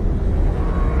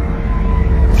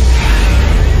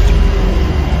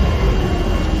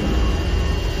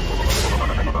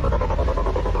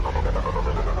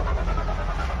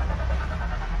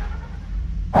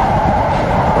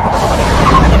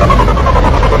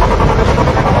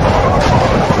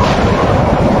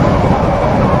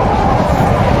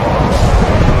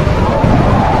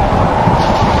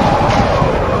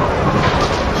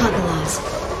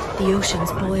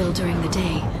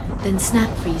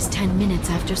 Snap freeze 10 minutes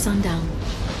after sundown.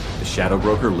 The Shadow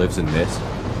Broker lives in this?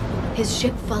 His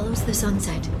ship follows the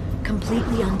sunset,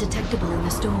 completely undetectable in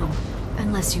the storm,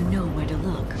 unless you know where to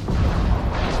look.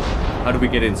 How do we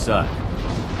get inside?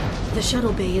 The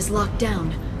shuttle bay is locked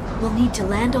down. We'll need to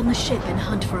land on the ship and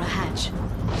hunt for a hatch.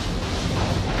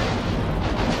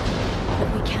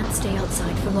 But we can't stay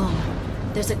outside for long.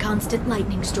 There's a constant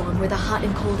lightning storm where the hot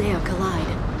and cold air collide.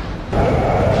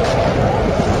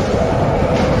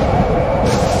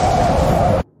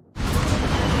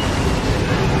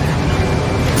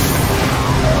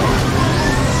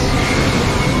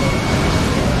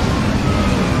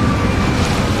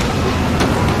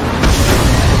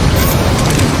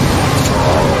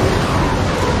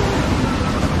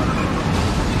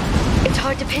 It's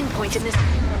hard to pinpoint in this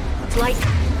light,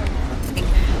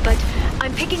 but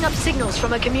I'm picking up signals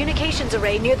from a communications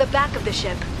array near the back of the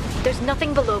ship. There's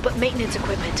nothing below but maintenance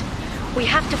equipment. We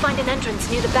have to find an entrance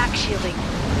near the back shielding.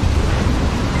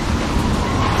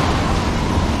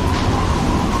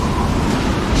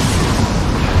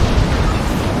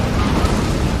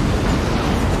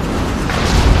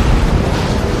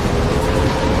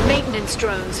 Maintenance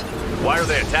drones. Why are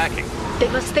they attacking? They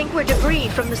must think we're debris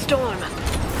from the storm.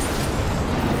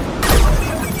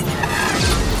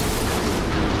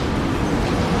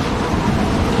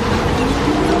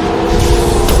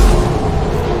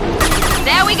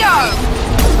 There we go!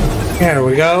 There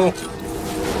we go.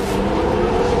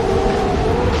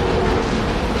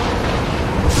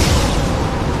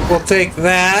 We'll take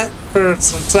that for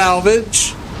some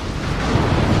salvage.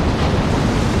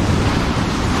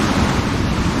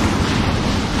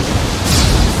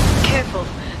 Careful.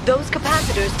 Those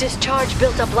capacitors discharge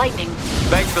built-up lightning.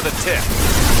 Thanks for the tip.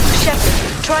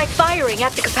 Shepard, try firing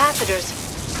at the capacitors.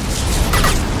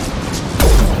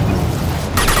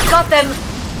 Got them!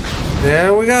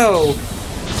 There we go.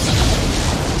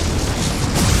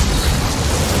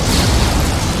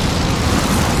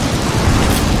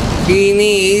 He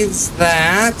needs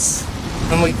that.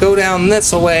 And we go down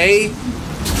this way.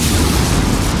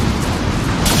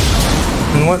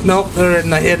 And what? Nope, they're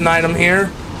in the hidden item here.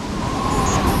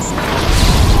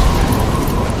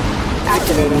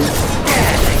 Activating.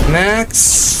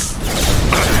 Max.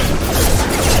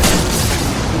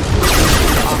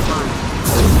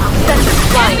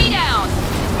 Enemy down!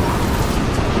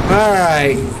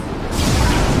 Alright.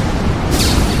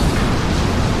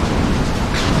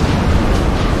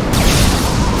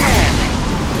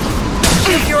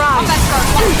 Keep your eyes!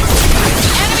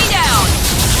 Enemy down!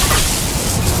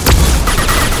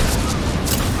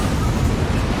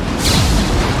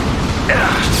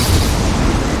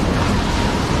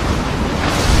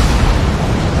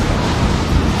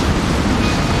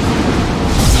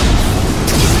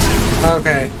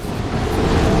 Okay.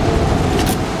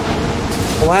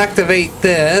 We'll activate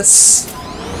this.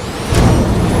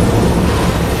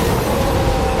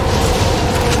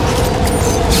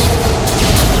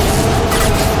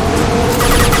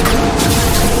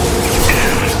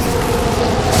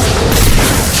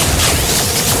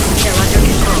 They're under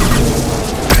control.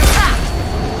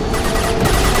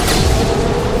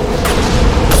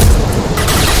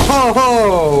 Ho ho!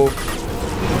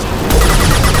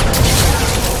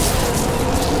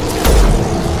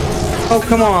 Oh,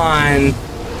 come on.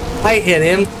 I hit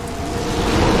him.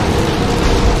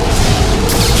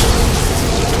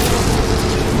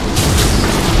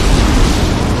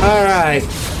 Alright.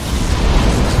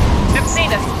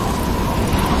 Seen it.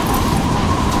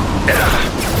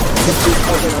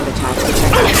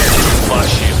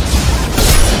 Flush you.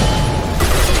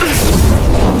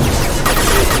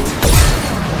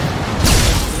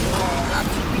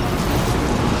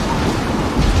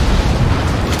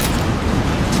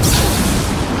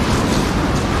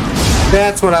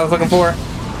 That's what I was looking for.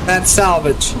 That's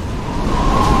salvage.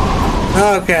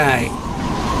 Okay.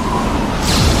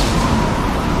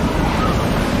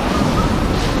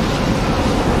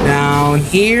 Down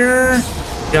here.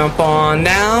 Jump on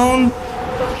down.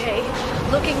 Okay,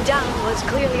 looking down was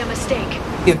clearly a mistake.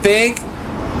 You think?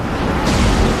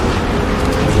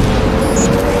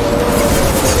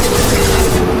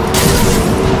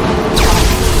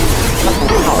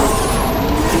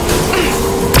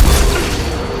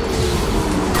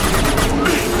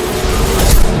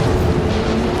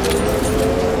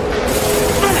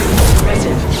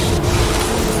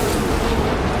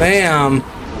 Bam.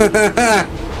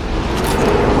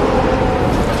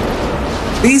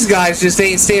 These guys just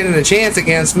ain't standing a chance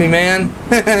against me, man.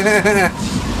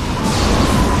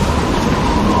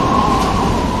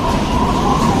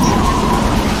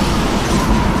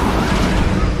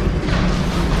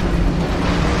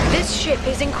 This ship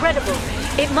is incredible.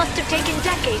 It must have taken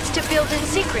decades to build in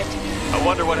secret. I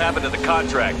wonder what happened to the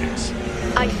contractors.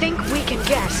 I think we can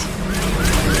guess.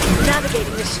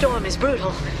 Navigating this storm is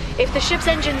brutal. If the ship's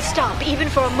engines stop, even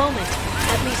for a moment,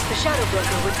 at least the Shadow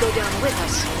Broker would go down with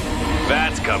us.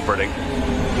 That's comforting.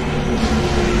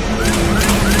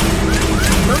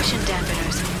 Motion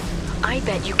dampeners. I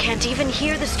bet you can't even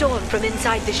hear the storm from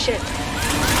inside the ship.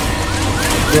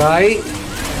 Right?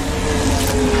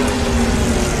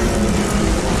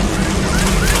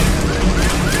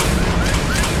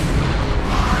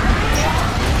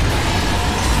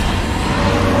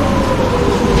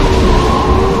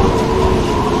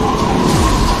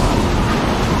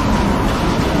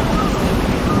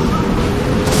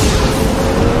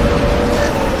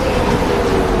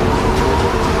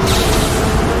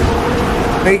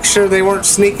 Make sure they weren't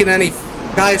sneaking any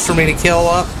guys for me to kill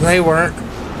up. They weren't.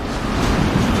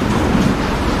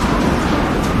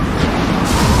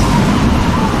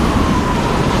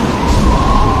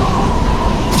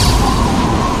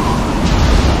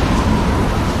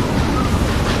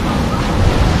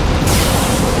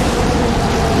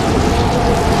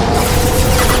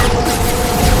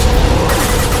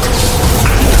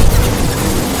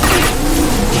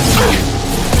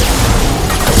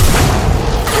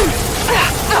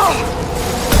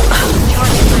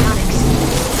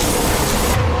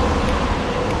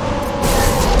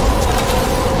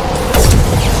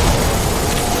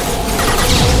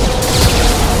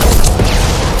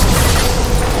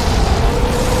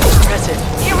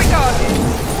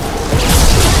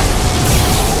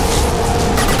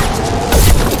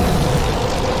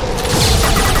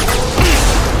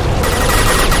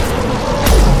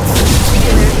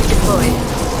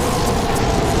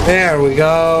 There we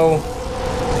go.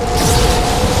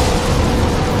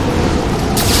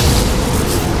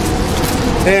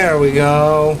 There we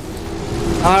go.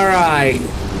 All right.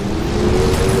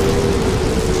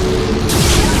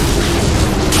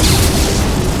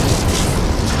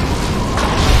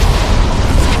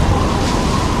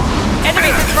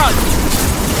 Enemies in front.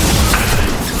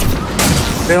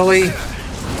 Billy.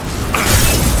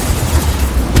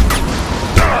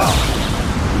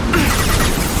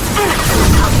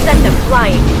 Send them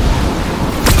flying.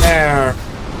 There.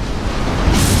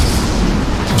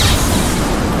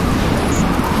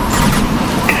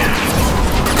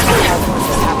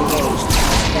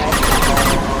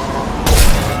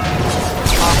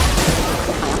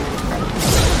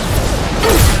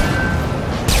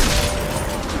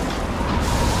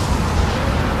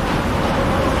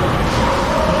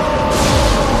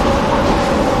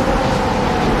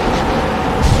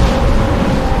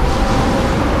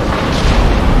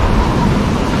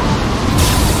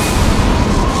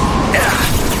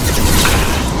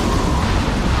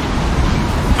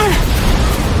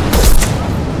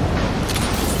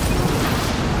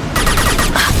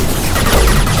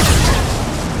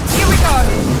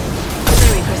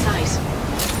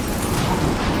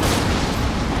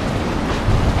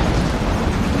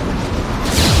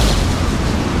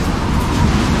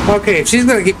 Okay, if she's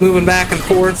gonna keep moving back and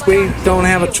forth, we don't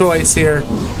have a choice here.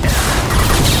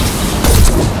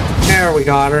 There, we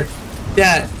got her.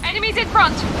 Yeah. Enemies in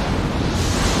front.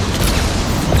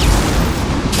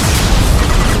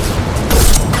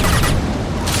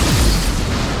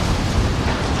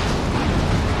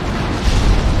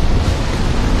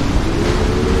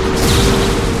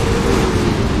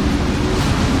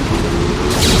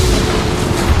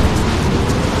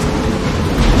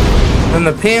 And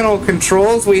the panel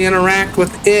controls, we interact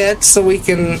with it so we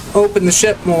can open the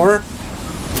ship more.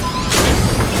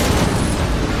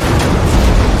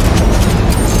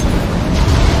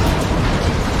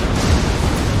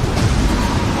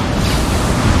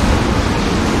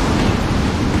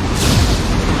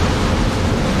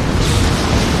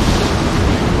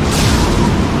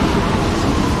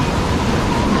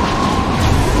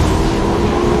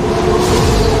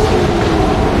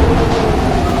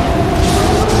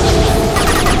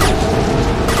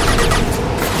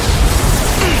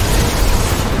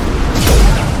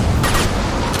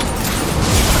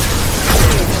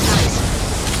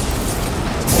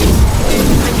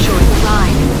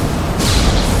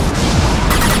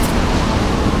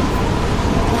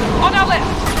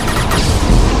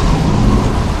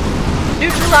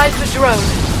 Neutralize the drone.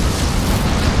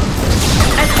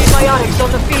 Enemy biotics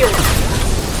on the field.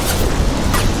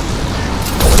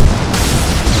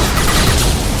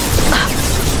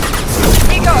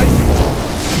 He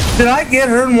goes. Did I get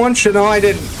her in one shot? No, I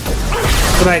didn't.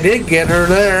 But I did get her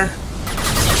there.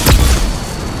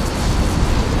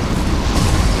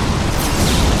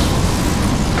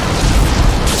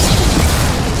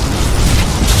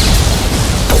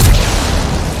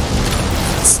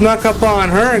 Snuck up on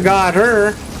her and got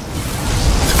her.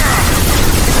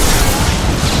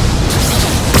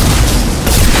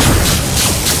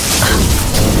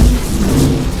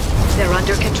 They're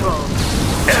under control.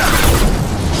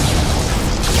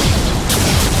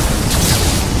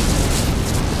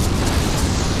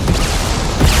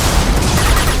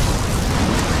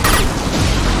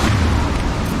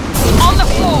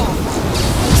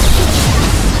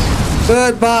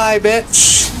 Goodbye,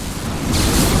 bitch.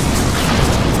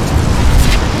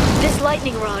 This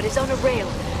lightning rod is on a rail.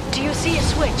 Do you see a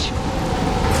switch?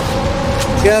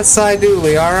 Yes, I do,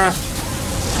 Liara.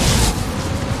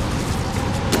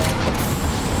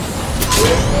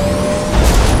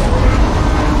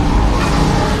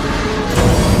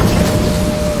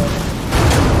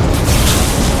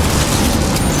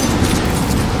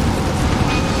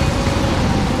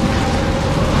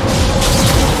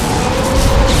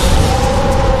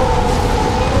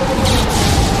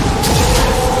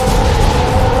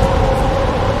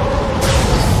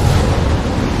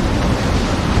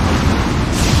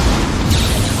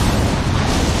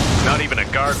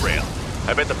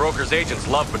 I bet the broker's agents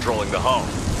love patrolling the hull.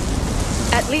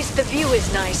 At least the view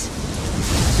is nice.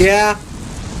 Yeah.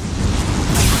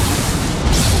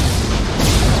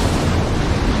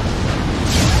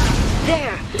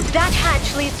 There! That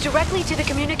hatch leads directly to the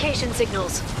communication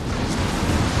signals.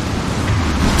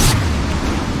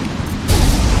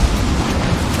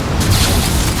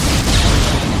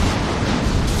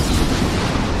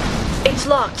 It's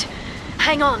locked.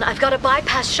 Hang on, I've got a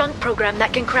bypass shunt program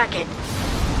that can crack it.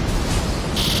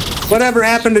 Whatever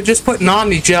happened to just putting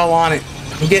Omni-Gel on it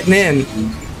and getting in?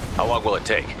 How long will it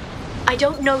take? I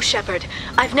don't know, Shepard.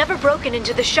 I've never broken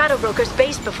into the Shadow Broker's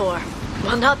base before.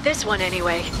 Well, not this one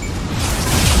anyway.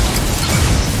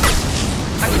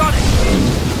 I got it!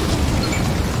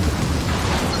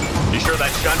 You sure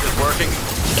that shunt is working?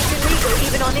 It's illegal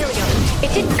even on Illium.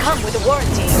 It didn't come with a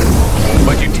warranty.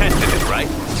 But you tested it, right?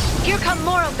 Here come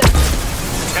more of them.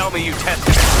 Tell me you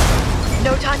tested it.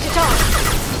 No time to talk.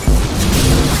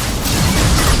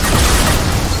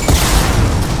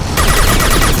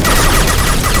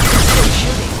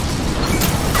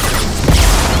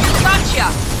 Gotcha!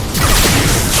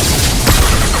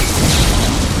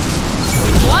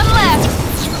 One left!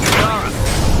 Liara!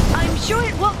 I'm sure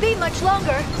it won't be much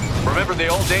longer. Remember the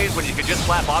old days when you could just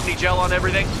slap Omni-Gel on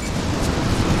everything?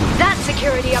 That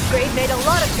security upgrade made a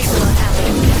lot of people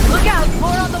unhappy. Look out,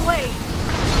 more on the way.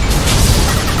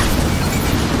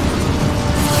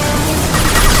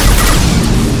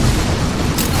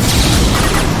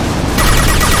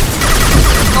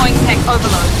 Going tech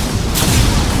overload.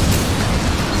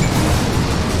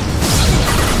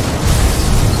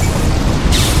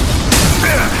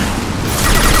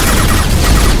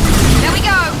 There we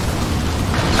go!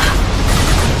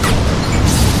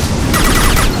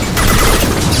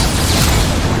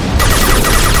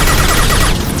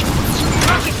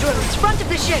 Rocket drones, front of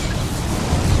the ship.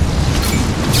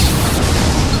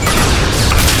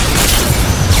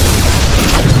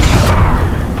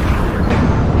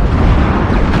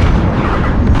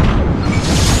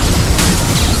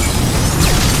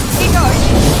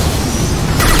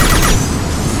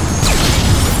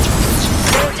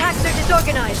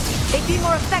 Organized. They'd be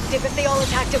more effective if they all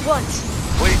attacked at once.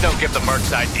 Please don't give the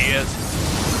mercs ideas.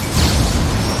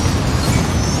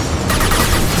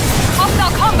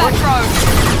 Hostile combat drone!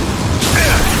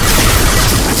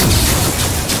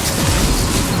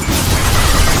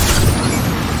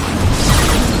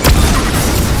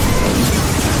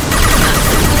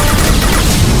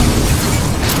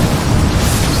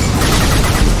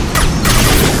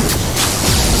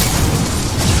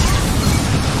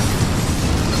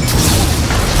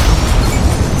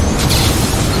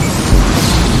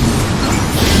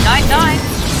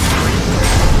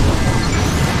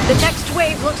 The next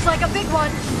wave looks like a big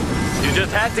one. You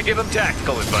just had to give him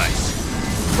tactical advice.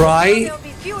 Right? There'll be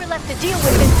fewer left to deal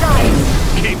with inside.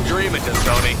 Keep dreaming,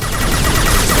 Tony.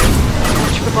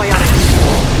 Watch for biotics.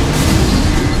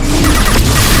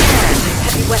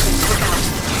 Heavy weapons took out.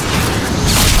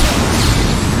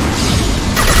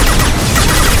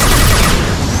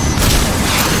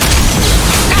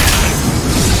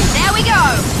 There we go!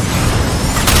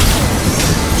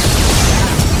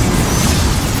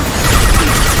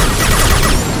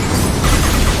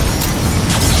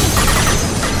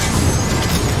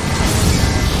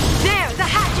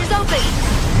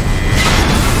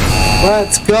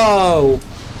 Let's go!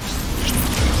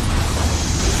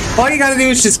 All you gotta do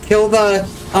is just kill the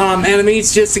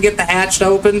enemies just to get the hatch to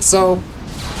open, so...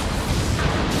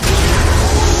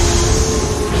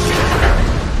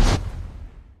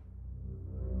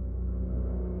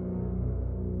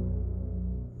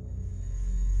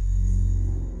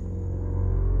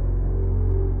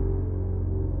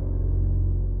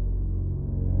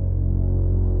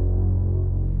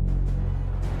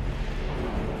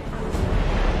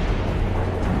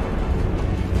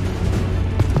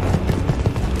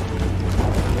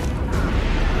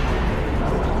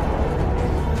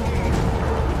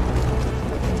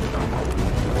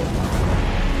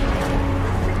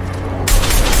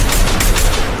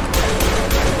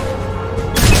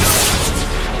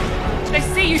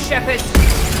 Shepard!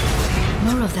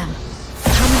 More of them.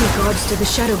 How many guards do the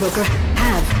Shadow Broker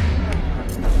have?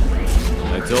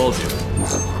 I told you.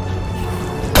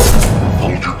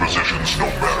 Hold your positions no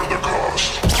matter the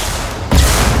cost.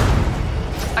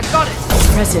 I got it!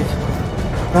 Impressive.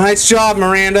 Nice job,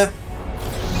 Miranda.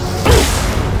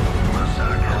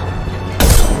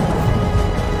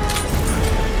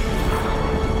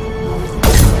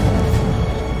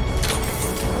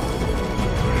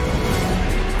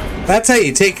 That's how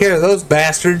you take care of those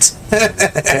bastards.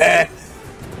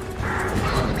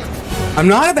 I'm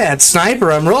not a bad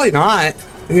sniper. I'm really not.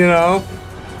 You know.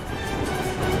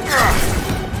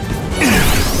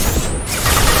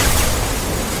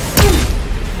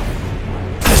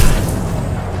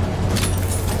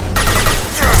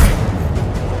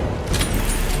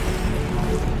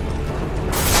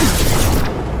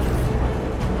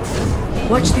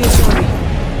 Watch the Atari.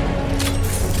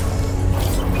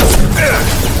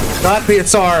 Not be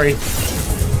sorry.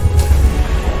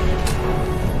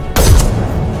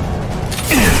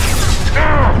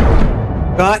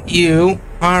 Got you.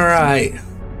 All right.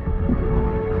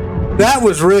 That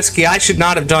was risky. I should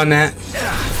not have done that.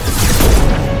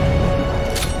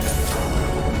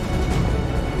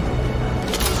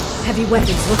 Heavy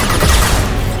weapons, look out.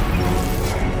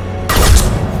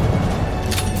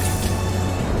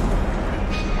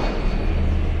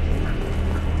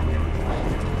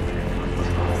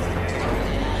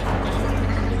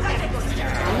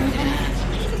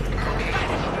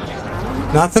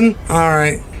 Nothing?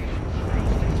 Alright.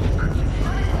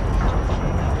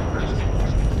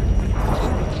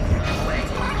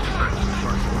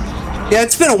 Yeah,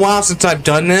 it's been a while since I've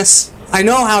done this. I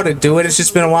know how to do it, it's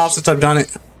just been a while since I've done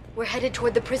it. We're headed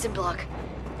toward the prison block.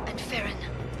 And Farron.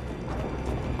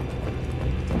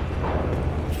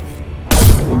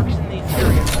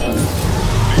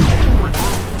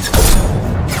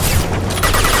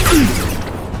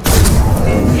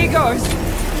 Here goes!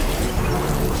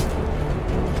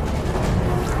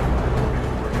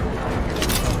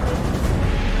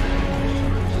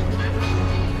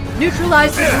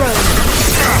 Neutralize the drone.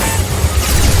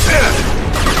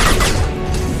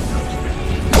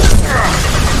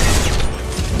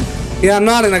 Yeah, I'm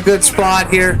not in a good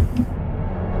spot here.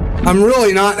 I'm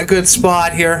really not in a good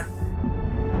spot here.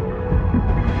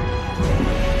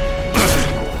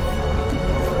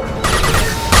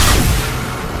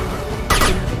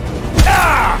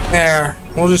 There.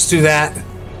 We'll just do that.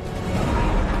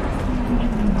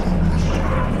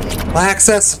 We'll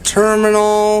access the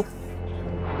terminal.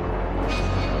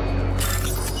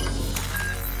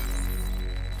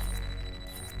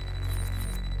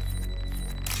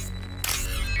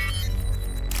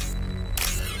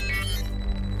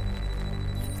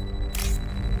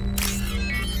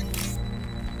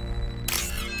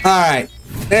 Alright,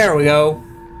 there we go.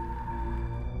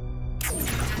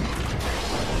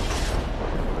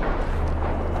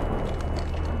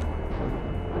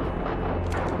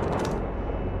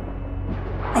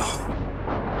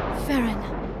 Farron.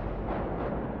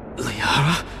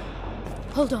 Liara?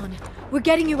 Hold on. We're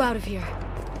getting you out of here.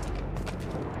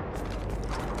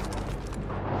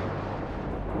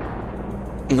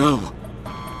 No.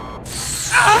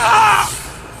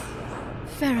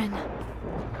 Farron.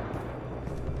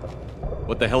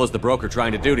 What the hell is the broker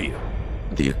trying to do to you?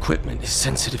 The equipment is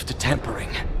sensitive to tampering.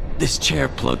 This chair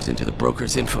plugs into the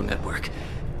broker's info network.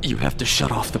 You have to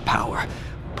shut off the power.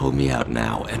 Pull me out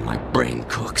now and my brain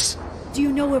cooks. Do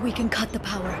you know where we can cut the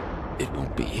power? It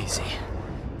won't be easy.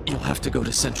 You'll have to go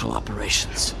to Central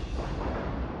Operations.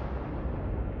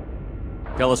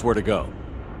 Tell us where to go.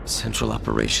 Central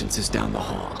Operations is down the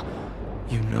hall.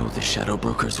 You know the Shadow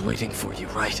Broker's waiting for you,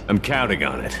 right? I'm counting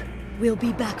on it. We'll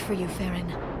be back for you, Farron.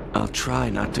 I'll try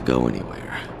not to go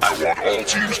anywhere. I want all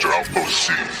teams to Outpost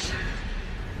C.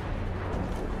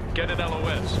 Get an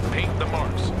LOS. Paint the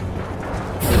marks.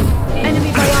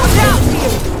 Enemy biology.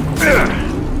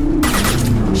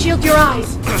 Shield your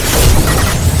eyes.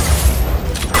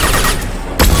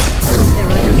 They're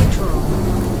under control.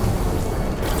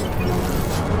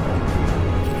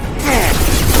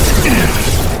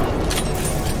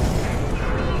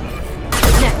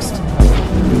 Next.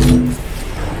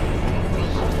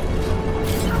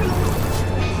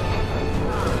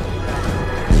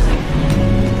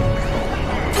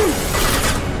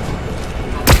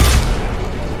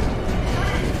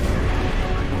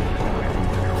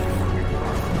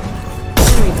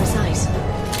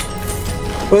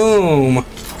 Boom.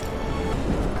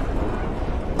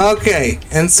 Okay,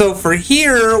 and so for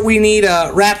here, we need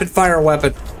a rapid fire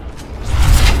weapon.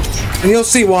 And you'll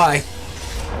see why.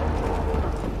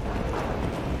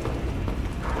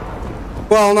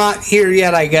 Well, not here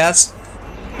yet, I guess.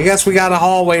 I guess we got a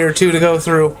hallway or two to go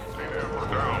through.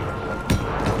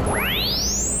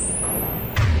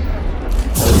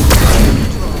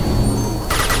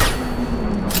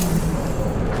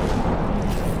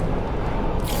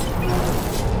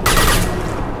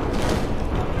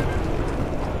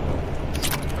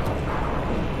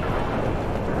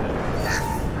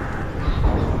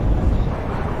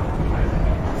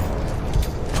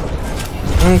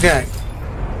 Okay.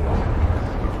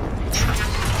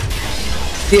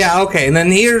 Yeah, okay, and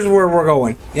then here's where we're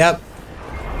going. Yep.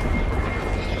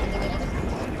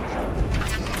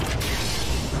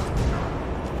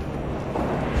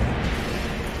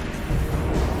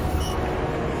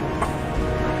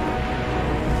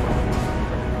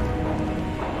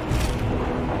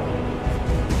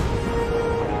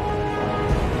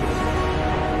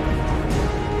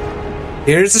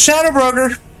 Here's the Shadow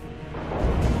Broker.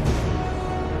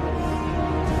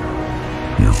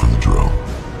 Here for the drill.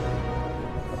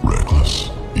 Reckless,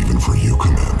 even for you,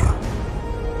 Commander.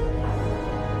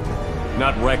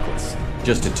 Not reckless,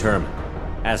 just determined.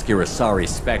 Ask your Asari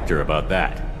Spectre about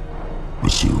that.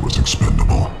 Monsieur was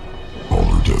expendable. All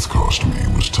her death cost me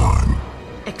was time.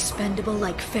 Expendable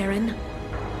like Farron?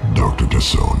 Dr.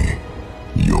 Tassoni,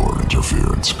 your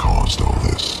interference caused all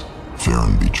this.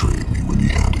 Farron betrayed me when he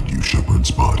handed you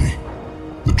Shepard's body.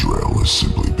 The Drell is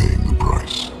simply paying the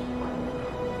price.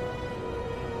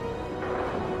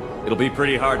 It'll be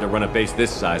pretty hard to run a base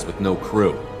this size with no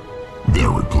crew.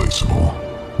 They're replaceable.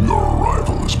 Your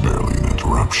arrival is barely an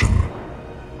interruption.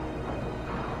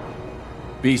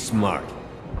 Be smart.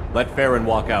 Let Farron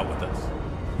walk out with us.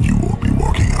 You won't be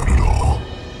walking out at all.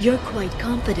 You're quite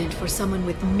confident for someone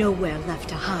with nowhere left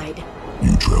to hide.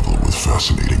 You travel with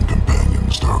fascinating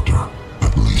companions, Doctor.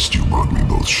 At least you brought me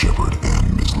both Shepard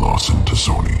and Ms. Lawson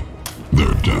Tassoni.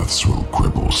 Their deaths will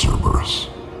cripple Cerberus.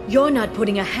 You're not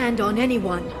putting a hand on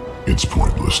anyone. It's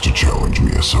pointless to challenge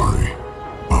me, Asari.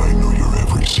 I know your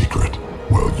every secret,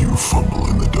 while you fumble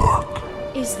in the dark.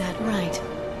 Is that right?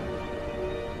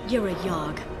 You're a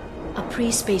Yogg, a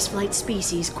pre-spaceflight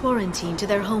species quarantined to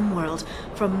their homeworld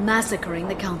from massacring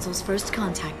the Council's first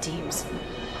contact teams.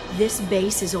 This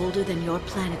base is older than your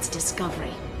planet's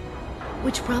discovery,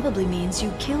 which probably means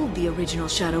you killed the original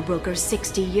Shadow Broker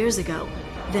 60 years ago,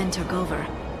 then took over.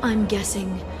 I'm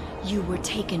guessing you were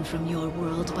taken from your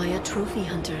world by a trophy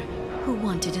hunter who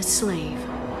wanted a slave.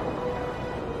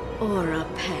 Or a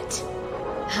pet.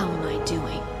 How am I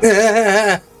doing?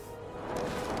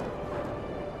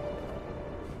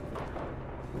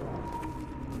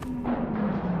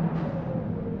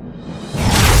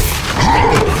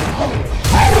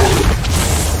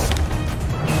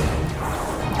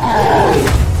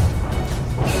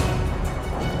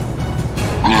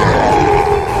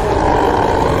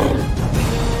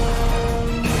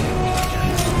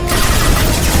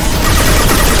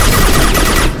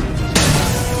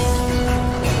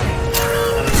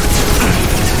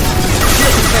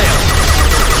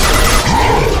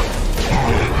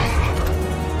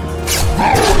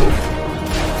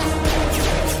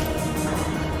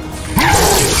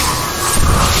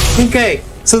 Okay,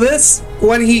 so this,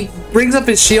 when he brings up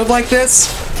his shield like this,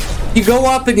 you go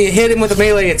up and you hit him with a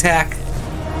melee attack.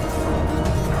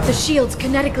 The shield's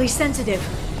kinetically sensitive.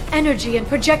 Energy and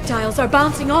projectiles are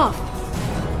bouncing off.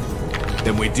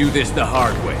 Then we do this the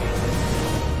hard way.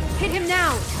 Hit him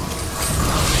now!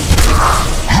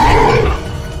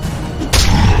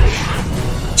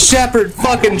 Shepard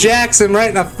fucking jacks him right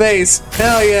in the face.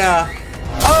 Hell yeah.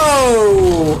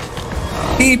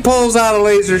 Oh! He pulls out a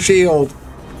laser shield.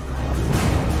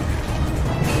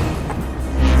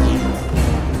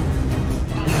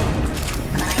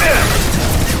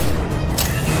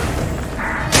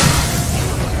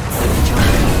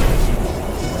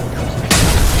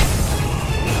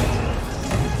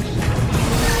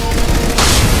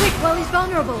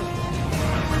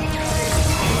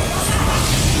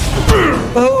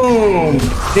 Boom!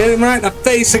 Hit him right in the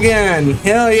face again.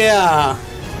 Hell yeah!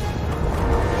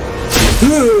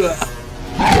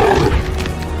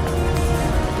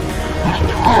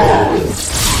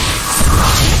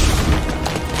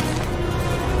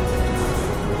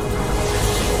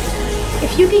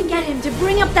 If you can get him to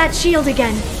bring up that shield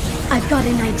again, I've got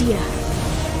an idea.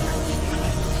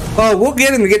 Oh, we'll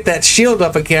get him to get that shield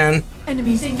up again.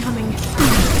 Enemies incoming.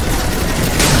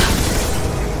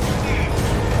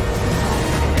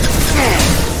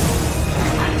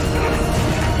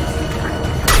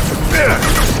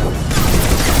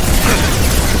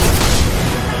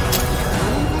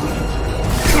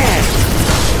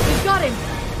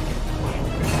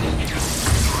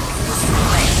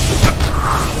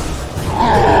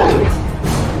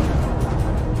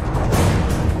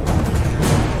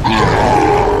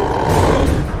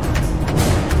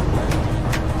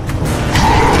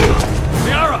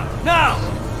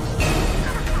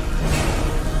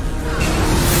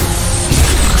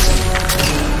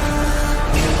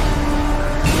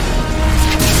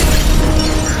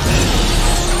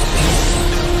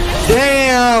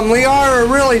 Damn,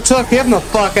 Liara really took him the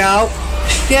fuck out.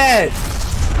 Shit.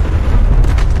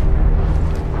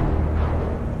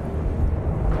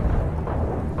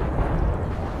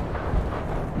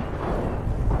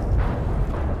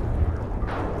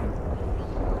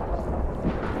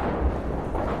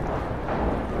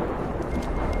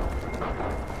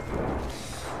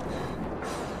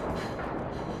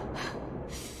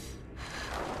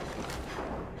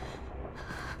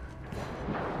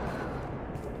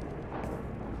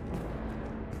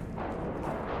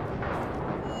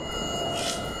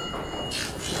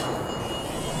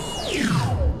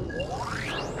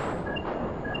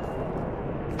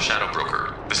 Shadow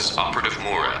Broker, this is Operative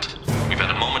Murat. We've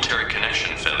had a momentary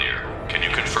connection failure. Can you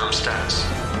confirm status?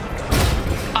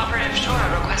 Operative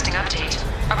Shora requesting update.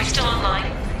 Are we still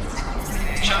online?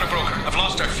 Shadow Broker, I've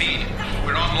lost our feed.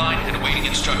 We're online and awaiting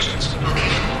instructions.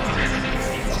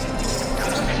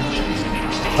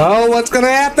 Oh, what's gonna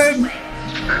happen?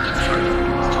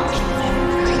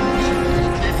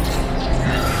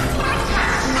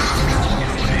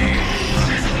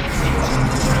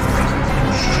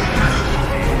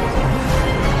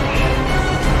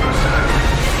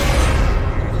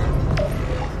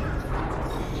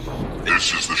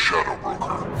 This is the Shadow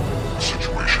Broker. The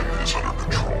situation is under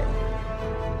control.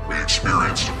 We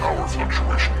experienced a power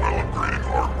fluctuation while upgrading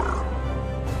hardware.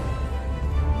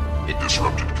 It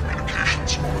disrupted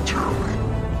communications momentarily.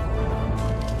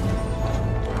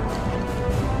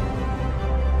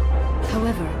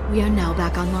 However, we are now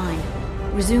back online.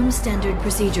 Resume standard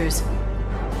procedures.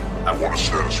 I want a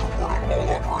status report on all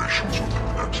operations within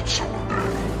the next solar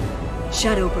day.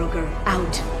 Shadow Broker,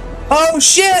 out. Oh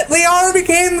shit! Liara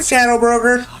became the Shadow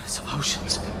Broker! Goddess of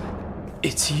Oceans.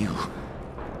 It's you.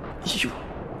 You...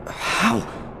 How?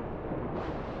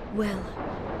 Well,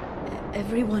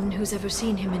 everyone who's ever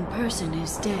seen him in person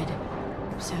is dead,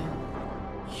 so...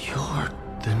 You're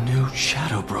the new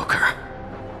Shadow Broker.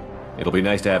 It'll be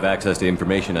nice to have access to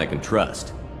information I can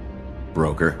trust.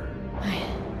 Broker.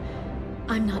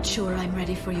 I'm not sure I'm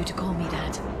ready for you to call me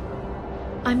that.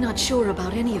 I'm not sure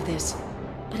about any of this,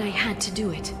 but I had to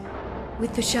do it.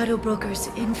 With the Shadow Broker's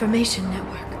information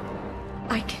network,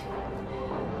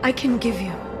 I can give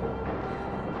you...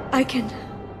 I can...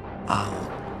 I'll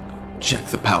check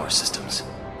the power systems.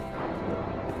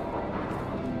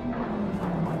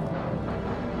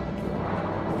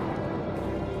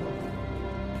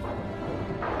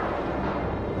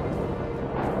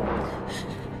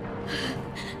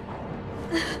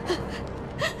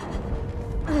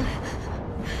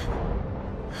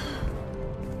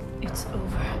 It's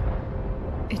over.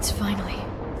 It's finally...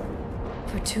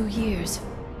 For 2 years.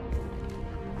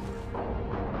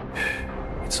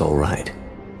 It's all right.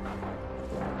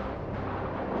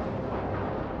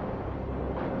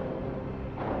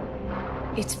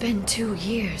 It's been 2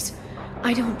 years.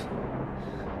 I don't...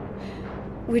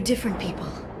 We're different people.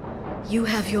 You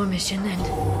have your mission and...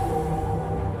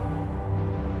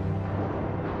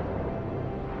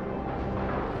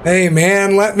 Hey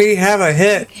man, let me have a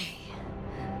hit.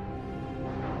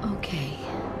 Okay.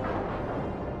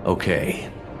 Okay.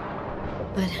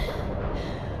 But...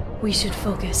 we should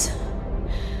focus.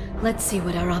 Let's see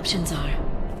what our options are.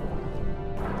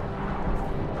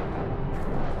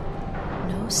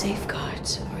 No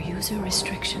safeguards or user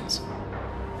restrictions.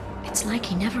 It's like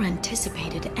he never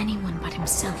anticipated anyone but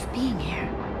himself being here.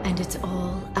 And it's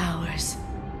all ours.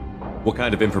 What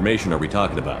kind of information are we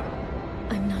talking about?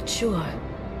 I'm not sure.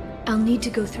 I'll need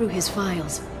to go through his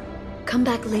files. Come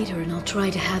back later and I'll try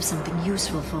to have something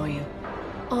useful for you.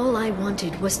 All I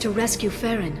wanted was to rescue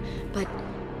Farron, but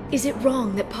is it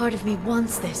wrong that part of me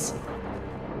wants this?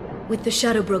 With the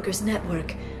Shadow Broker's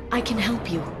network, I can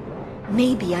help you.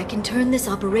 Maybe I can turn this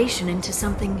operation into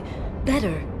something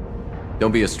better.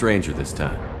 Don't be a stranger this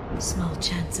time. Small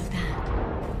chance of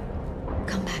that.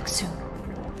 Come back soon.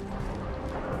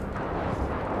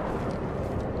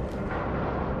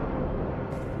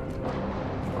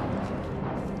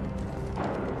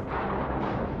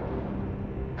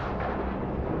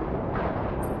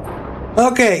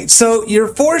 Okay, so you're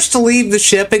forced to leave the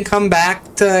ship and come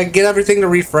back to get everything to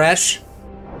refresh.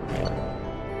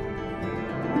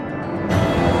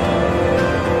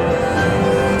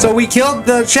 So we killed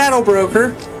the Shadow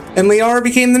Broker, and Liara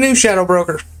became the new Shadow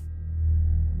Broker.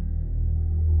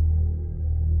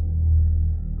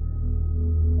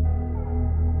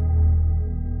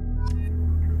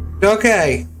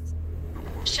 Okay.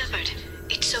 Shepard,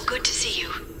 it's so good to see you.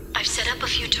 I've set up a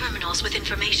few terminals with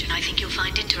information I think you'll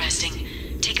find interesting.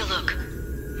 Take a look.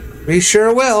 We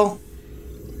sure will.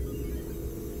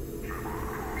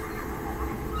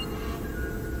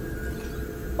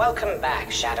 Welcome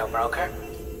back, Shadow Broker.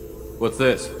 What's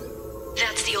this?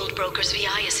 That's the old broker's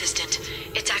VI assistant.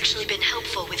 It's actually been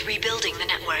helpful with rebuilding the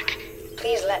network.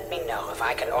 Please let me know if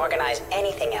I can organize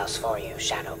anything else for you,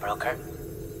 Shadow Broker.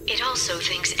 It also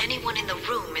thinks anyone in the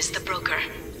room is the broker.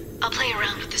 I'll play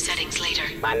around with the settings later.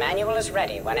 My manual is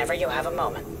ready whenever you have a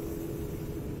moment.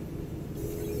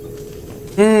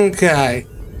 Okay.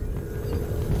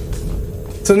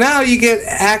 So now you get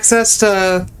access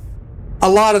to a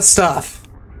lot of stuff.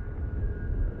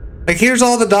 Like, here's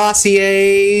all the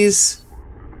dossiers.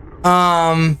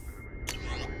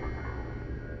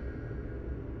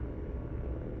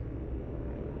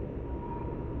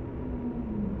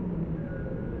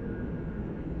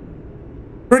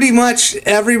 Pretty much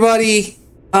everybody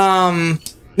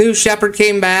knew Shepard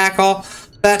came back, all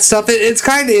that stuff. It's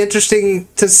kind of interesting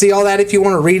to see all that if you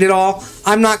want to read it all.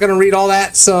 I'm not going to read all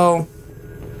that, so...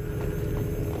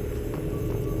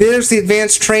 Here's the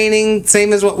advanced training,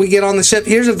 same as what we get on the ship.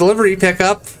 Here's a delivery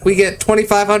pickup. We get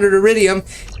 2,500 iridium.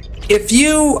 If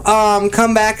you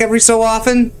come back every so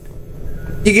often,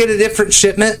 you get a different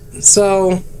shipment.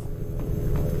 So,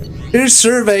 here's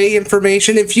survey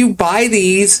information. If you buy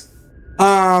these,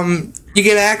 you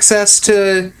get access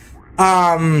to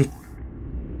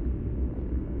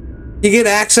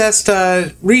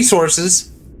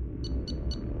resources.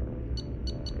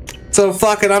 So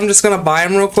fuck it, I'm just gonna buy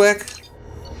them real quick.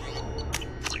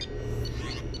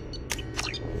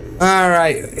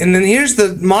 Alright, and then here's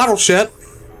the model ship.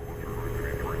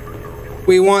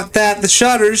 We want that. The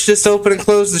shutters, just open and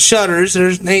close the shutters.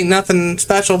 There ain't nothing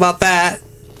special about that.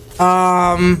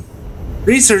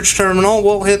 Research terminal,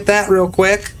 we'll hit that real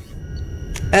quick.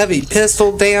 Heavy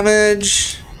pistol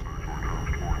damage.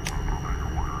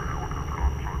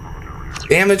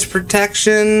 Damage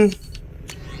protection.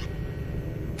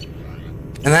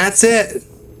 And that's it.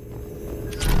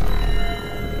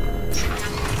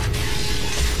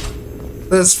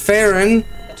 This Farron.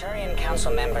 The Turian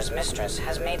Council member's mistress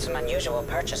has made some unusual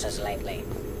purchases lately.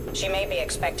 She may be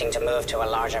expecting to move to a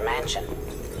larger mansion.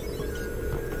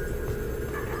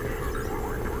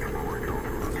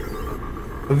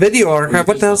 A video archive?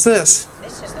 What the hell's this?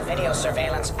 This is the video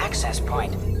surveillance access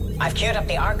point. I've queued up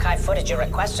the archive footage you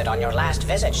requested on your last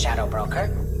visit, Shadow Broker.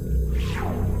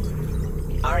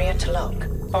 Aria Talok,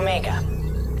 Omega.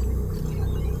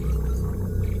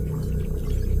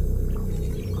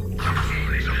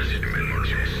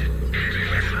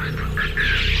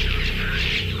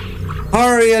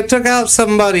 Aria took out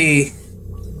somebody.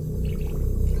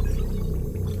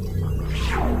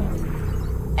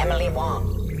 Emily Wong.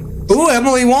 Ooh,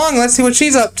 Emily Wong. Let's see what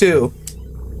she's up to.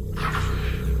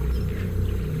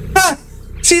 Ha!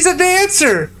 She's a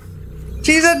dancer.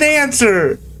 She's a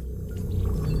dancer.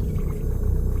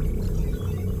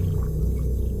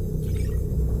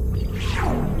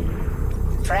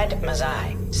 Fred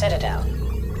Mazai, Citadel.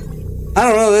 I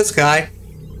don't know this guy.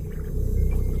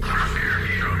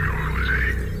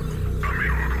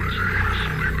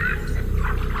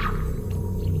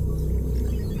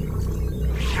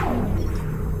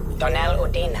 Donnell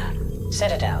Udina,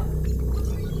 Citadel.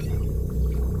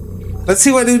 Let's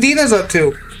see what Udina's up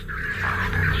to.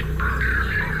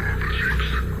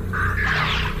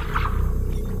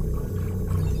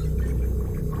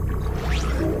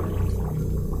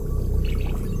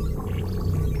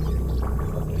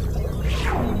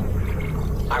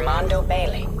 Armando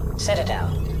Bailey, Citadel.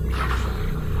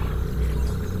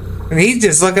 And he's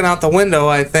just looking out the window,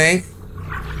 I think.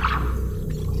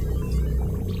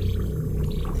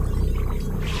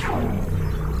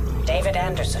 David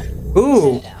Anderson.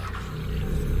 Ooh. Citadel.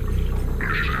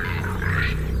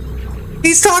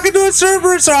 He's talking to a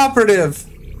Cerberus operative.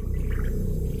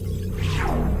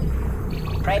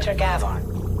 Praetor Gavon,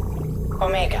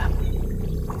 Omega.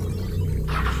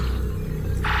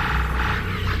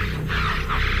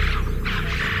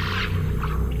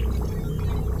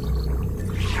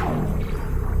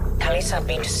 Kalisa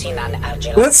bint Sinan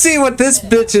Al-Jilani. Let's see what this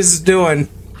bitch is doing.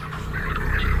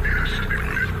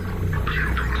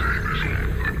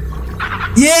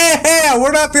 Yeah,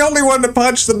 we're not the only one to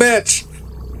punch the bitch.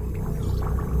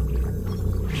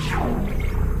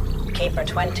 Keeper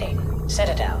 20,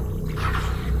 Citadel.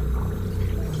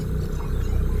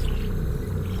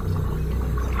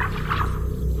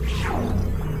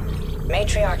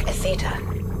 Matriarch Atheta,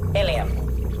 Illium.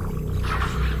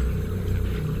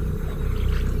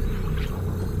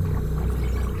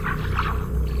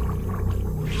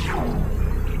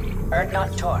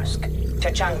 Erdnot Torsk,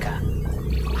 Tuchanka.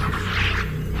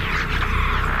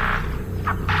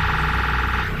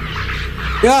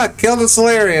 Yeah, kill the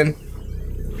Solarian.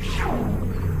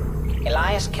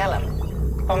 Elias Kellum,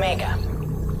 Omega.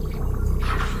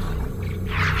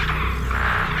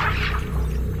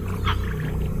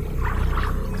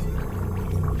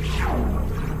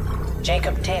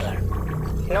 Jacob Taylor.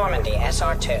 Normandy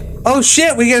SR2. Oh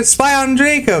shit, we get a spy on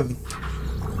Jacob.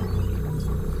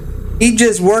 He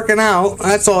just working out.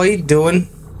 That's all he's doing.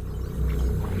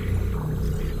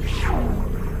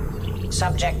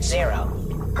 Subject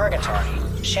 0.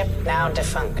 Purgatory. Ship now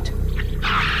defunct.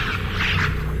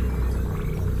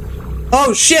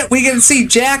 Oh shit, we get to see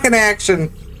Jack in action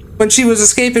when she was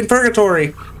escaping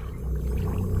Purgatory.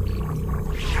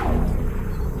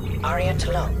 Aria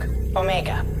Talok.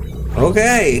 Omega.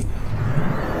 Okay.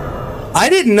 I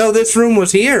didn't know this room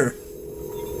was here.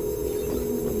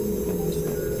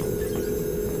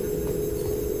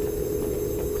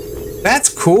 That's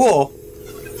cool.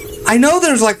 I know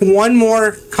there's like one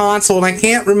more console and I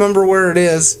can't remember where it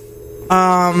is. It's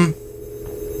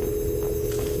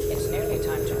nearly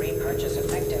time to repurchase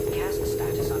effective caste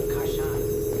status on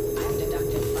Karshan. I have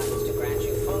deducted funds to grant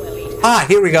you full elite. Ah,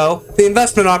 here we go. The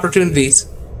investment opportunities.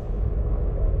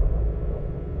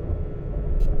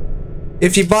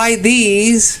 If you buy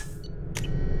these...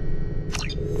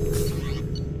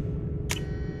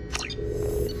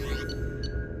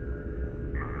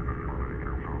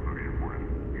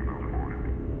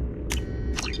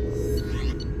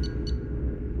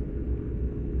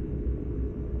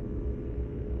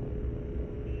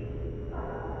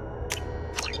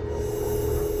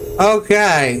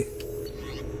 Okay.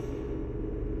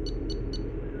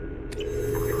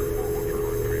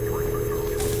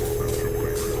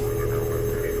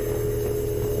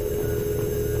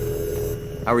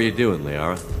 How are you doing,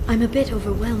 Liara? I'm a bit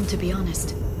overwhelmed, to be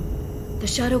honest. The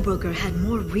Shadow Broker had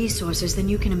more resources than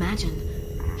you can imagine.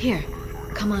 Here,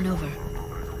 come on over.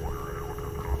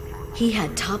 He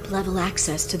had top-level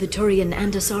access to the Turian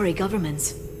and Asari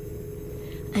governments.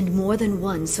 And more than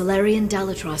one Solarian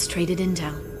Dalatros traded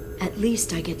intel. At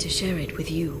least I get to share it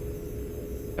with you.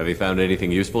 Have you found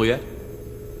anything useful yet?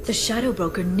 The Shadow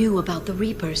Broker knew about the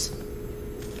Reapers.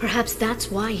 Perhaps that's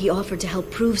why he offered to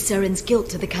help prove Saren's guilt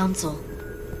to the Council.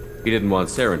 He didn't want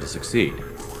Saren to succeed.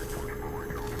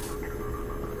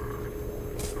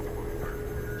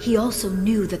 He also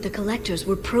knew that the Collectors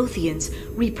were Protheans,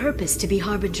 repurposed to be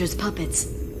Harbinger's puppets.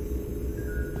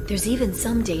 There's even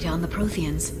some data on the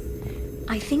Protheans.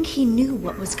 I think he knew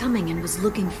what was coming and was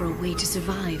looking for a way to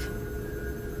survive.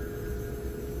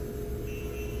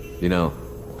 You know,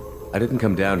 I didn't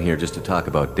come down here just to talk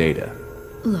about data.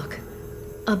 Look,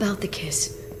 about the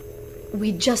kiss.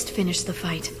 We just finished the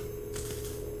fight.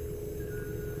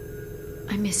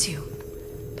 I miss you,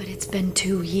 but it's been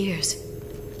 2 years.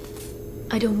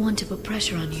 I don't want to put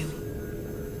pressure on you.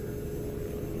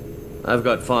 I've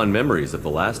got fond memories of the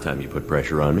last time you put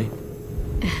pressure on me.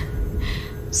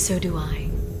 So do I.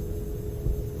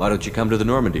 Why don't you come to the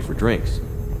Normandy for drinks?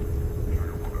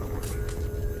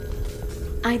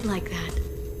 I'd like that.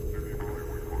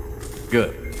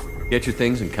 Good. Get your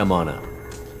things and come on up.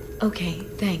 Okay,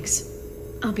 thanks.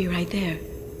 I'll be right there.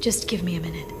 Just give me a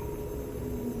minute.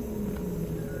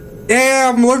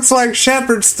 Damn, looks like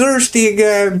Shepard's thirsty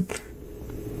again.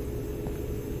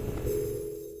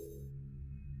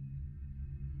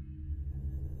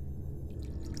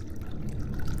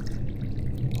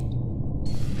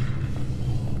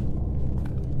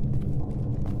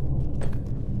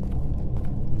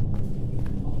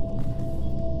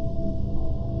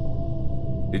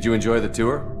 Did you enjoy the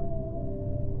tour?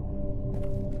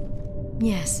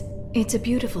 Yes, it's a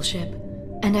beautiful ship.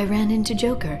 And I ran into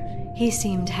Joker. He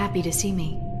seemed happy to see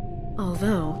me.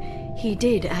 Although, he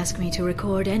did ask me to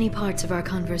record any parts of our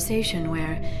conversation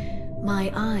where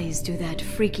my eyes do that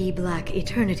freaky black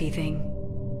eternity thing.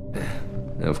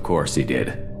 Of course he did.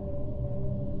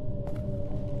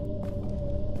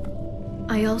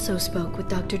 I also spoke with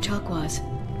Dr. Chakwas.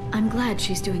 I'm glad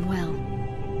she's doing well.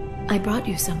 I brought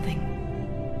you something.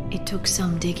 It took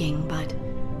some digging, but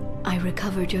I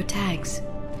recovered your tags.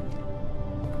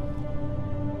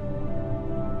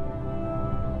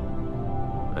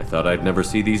 I thought I'd never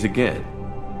see these again.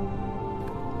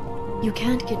 You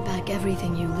can't get back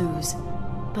everything you lose,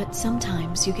 but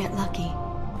sometimes you get lucky.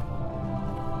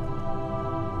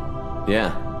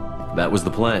 Yeah, that was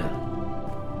the plan.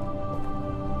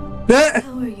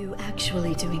 How are you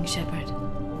actually doing, Shepard?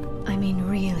 I mean,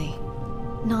 really.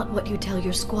 Not what you tell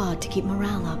your squad to keep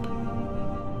morale up.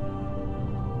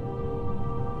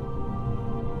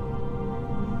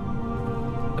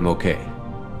 I'm okay.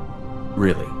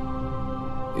 Really.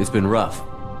 It's been rough,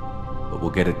 but we'll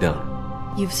get it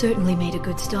done. You've certainly made a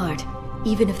good start,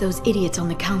 even if those idiots on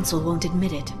the Council won't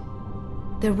admit it.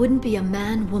 There wouldn't be a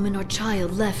man, woman, or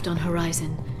child left on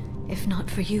Horizon, if not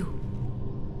for you.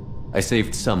 I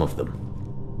saved some of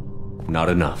them. Not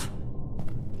enough.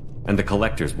 And the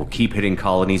Collectors will keep hitting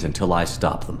colonies until I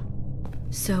stop them.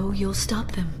 So you'll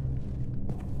stop them?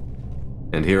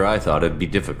 And here I thought it'd be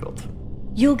difficult.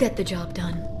 You'll get the job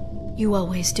done. You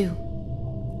always do.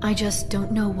 I just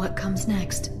don't know what comes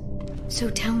next. So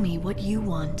tell me what you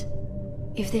want.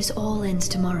 If this all ends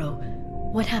tomorrow,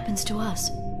 what happens to us?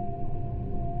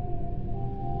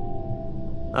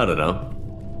 I don't know.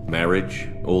 Marriage,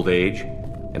 old age,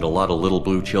 and a lot of little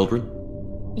blue children?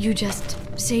 You just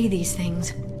say these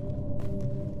things.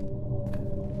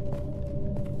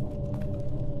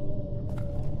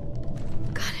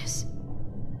 Goddess,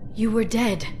 you were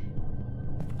dead.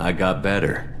 I got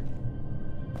better.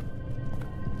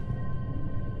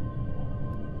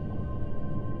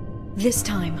 This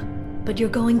time, but you're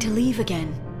going to leave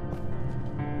again.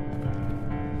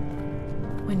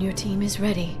 When your team is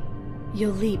ready,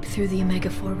 you'll leap through the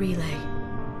Omega-4 relay.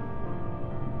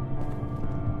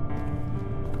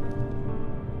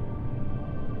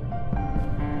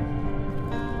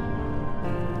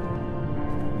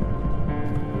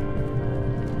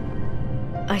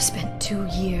 I spent 2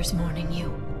 years mourning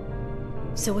you.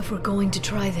 So if we're going to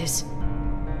try this,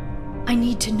 I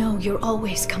need to know you're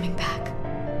always coming back.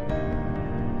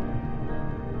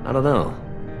 I don't know.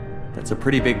 That's a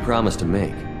pretty big promise to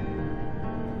make.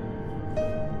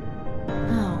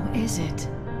 Oh, is it?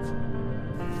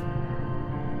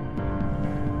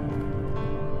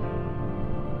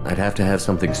 I'd have to have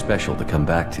something special to come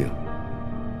back to.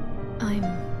 I'm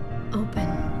open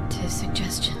to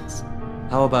suggestions.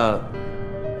 How about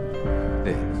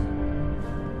this?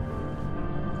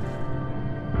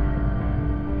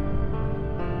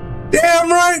 Damn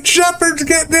right, Shepard's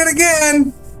getting it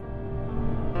again!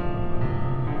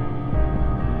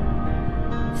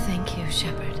 Thank you,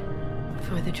 Shepard,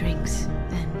 for the drinks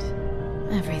and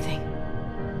everything.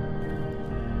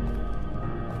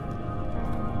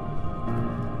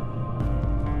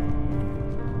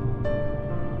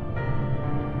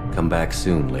 Come back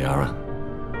soon, Liara.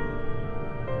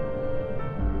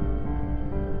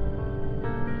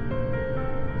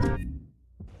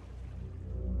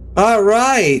 All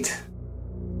right.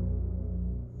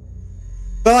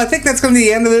 Well, I think that's going to be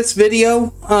the end of this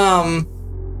video.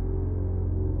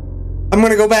 I'm going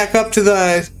to go back up to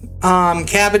the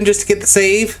cabin just to get the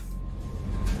save.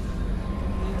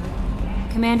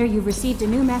 Commander, you've received a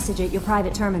new message at your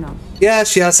private terminal.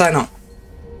 Yes, I know.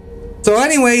 So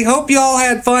anyway, hope you all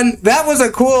had fun. That was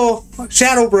a cool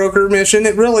Shadow Broker mission.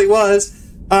 It really was.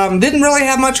 Didn't really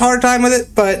have much hard time with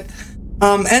it, but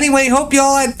anyway, hope you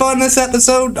all had fun this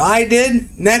episode. I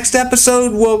did. Next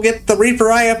episode, we'll get the Reaper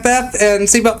IFF and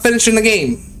see about finishing the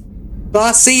game. So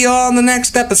I'll see you all in the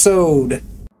next episode.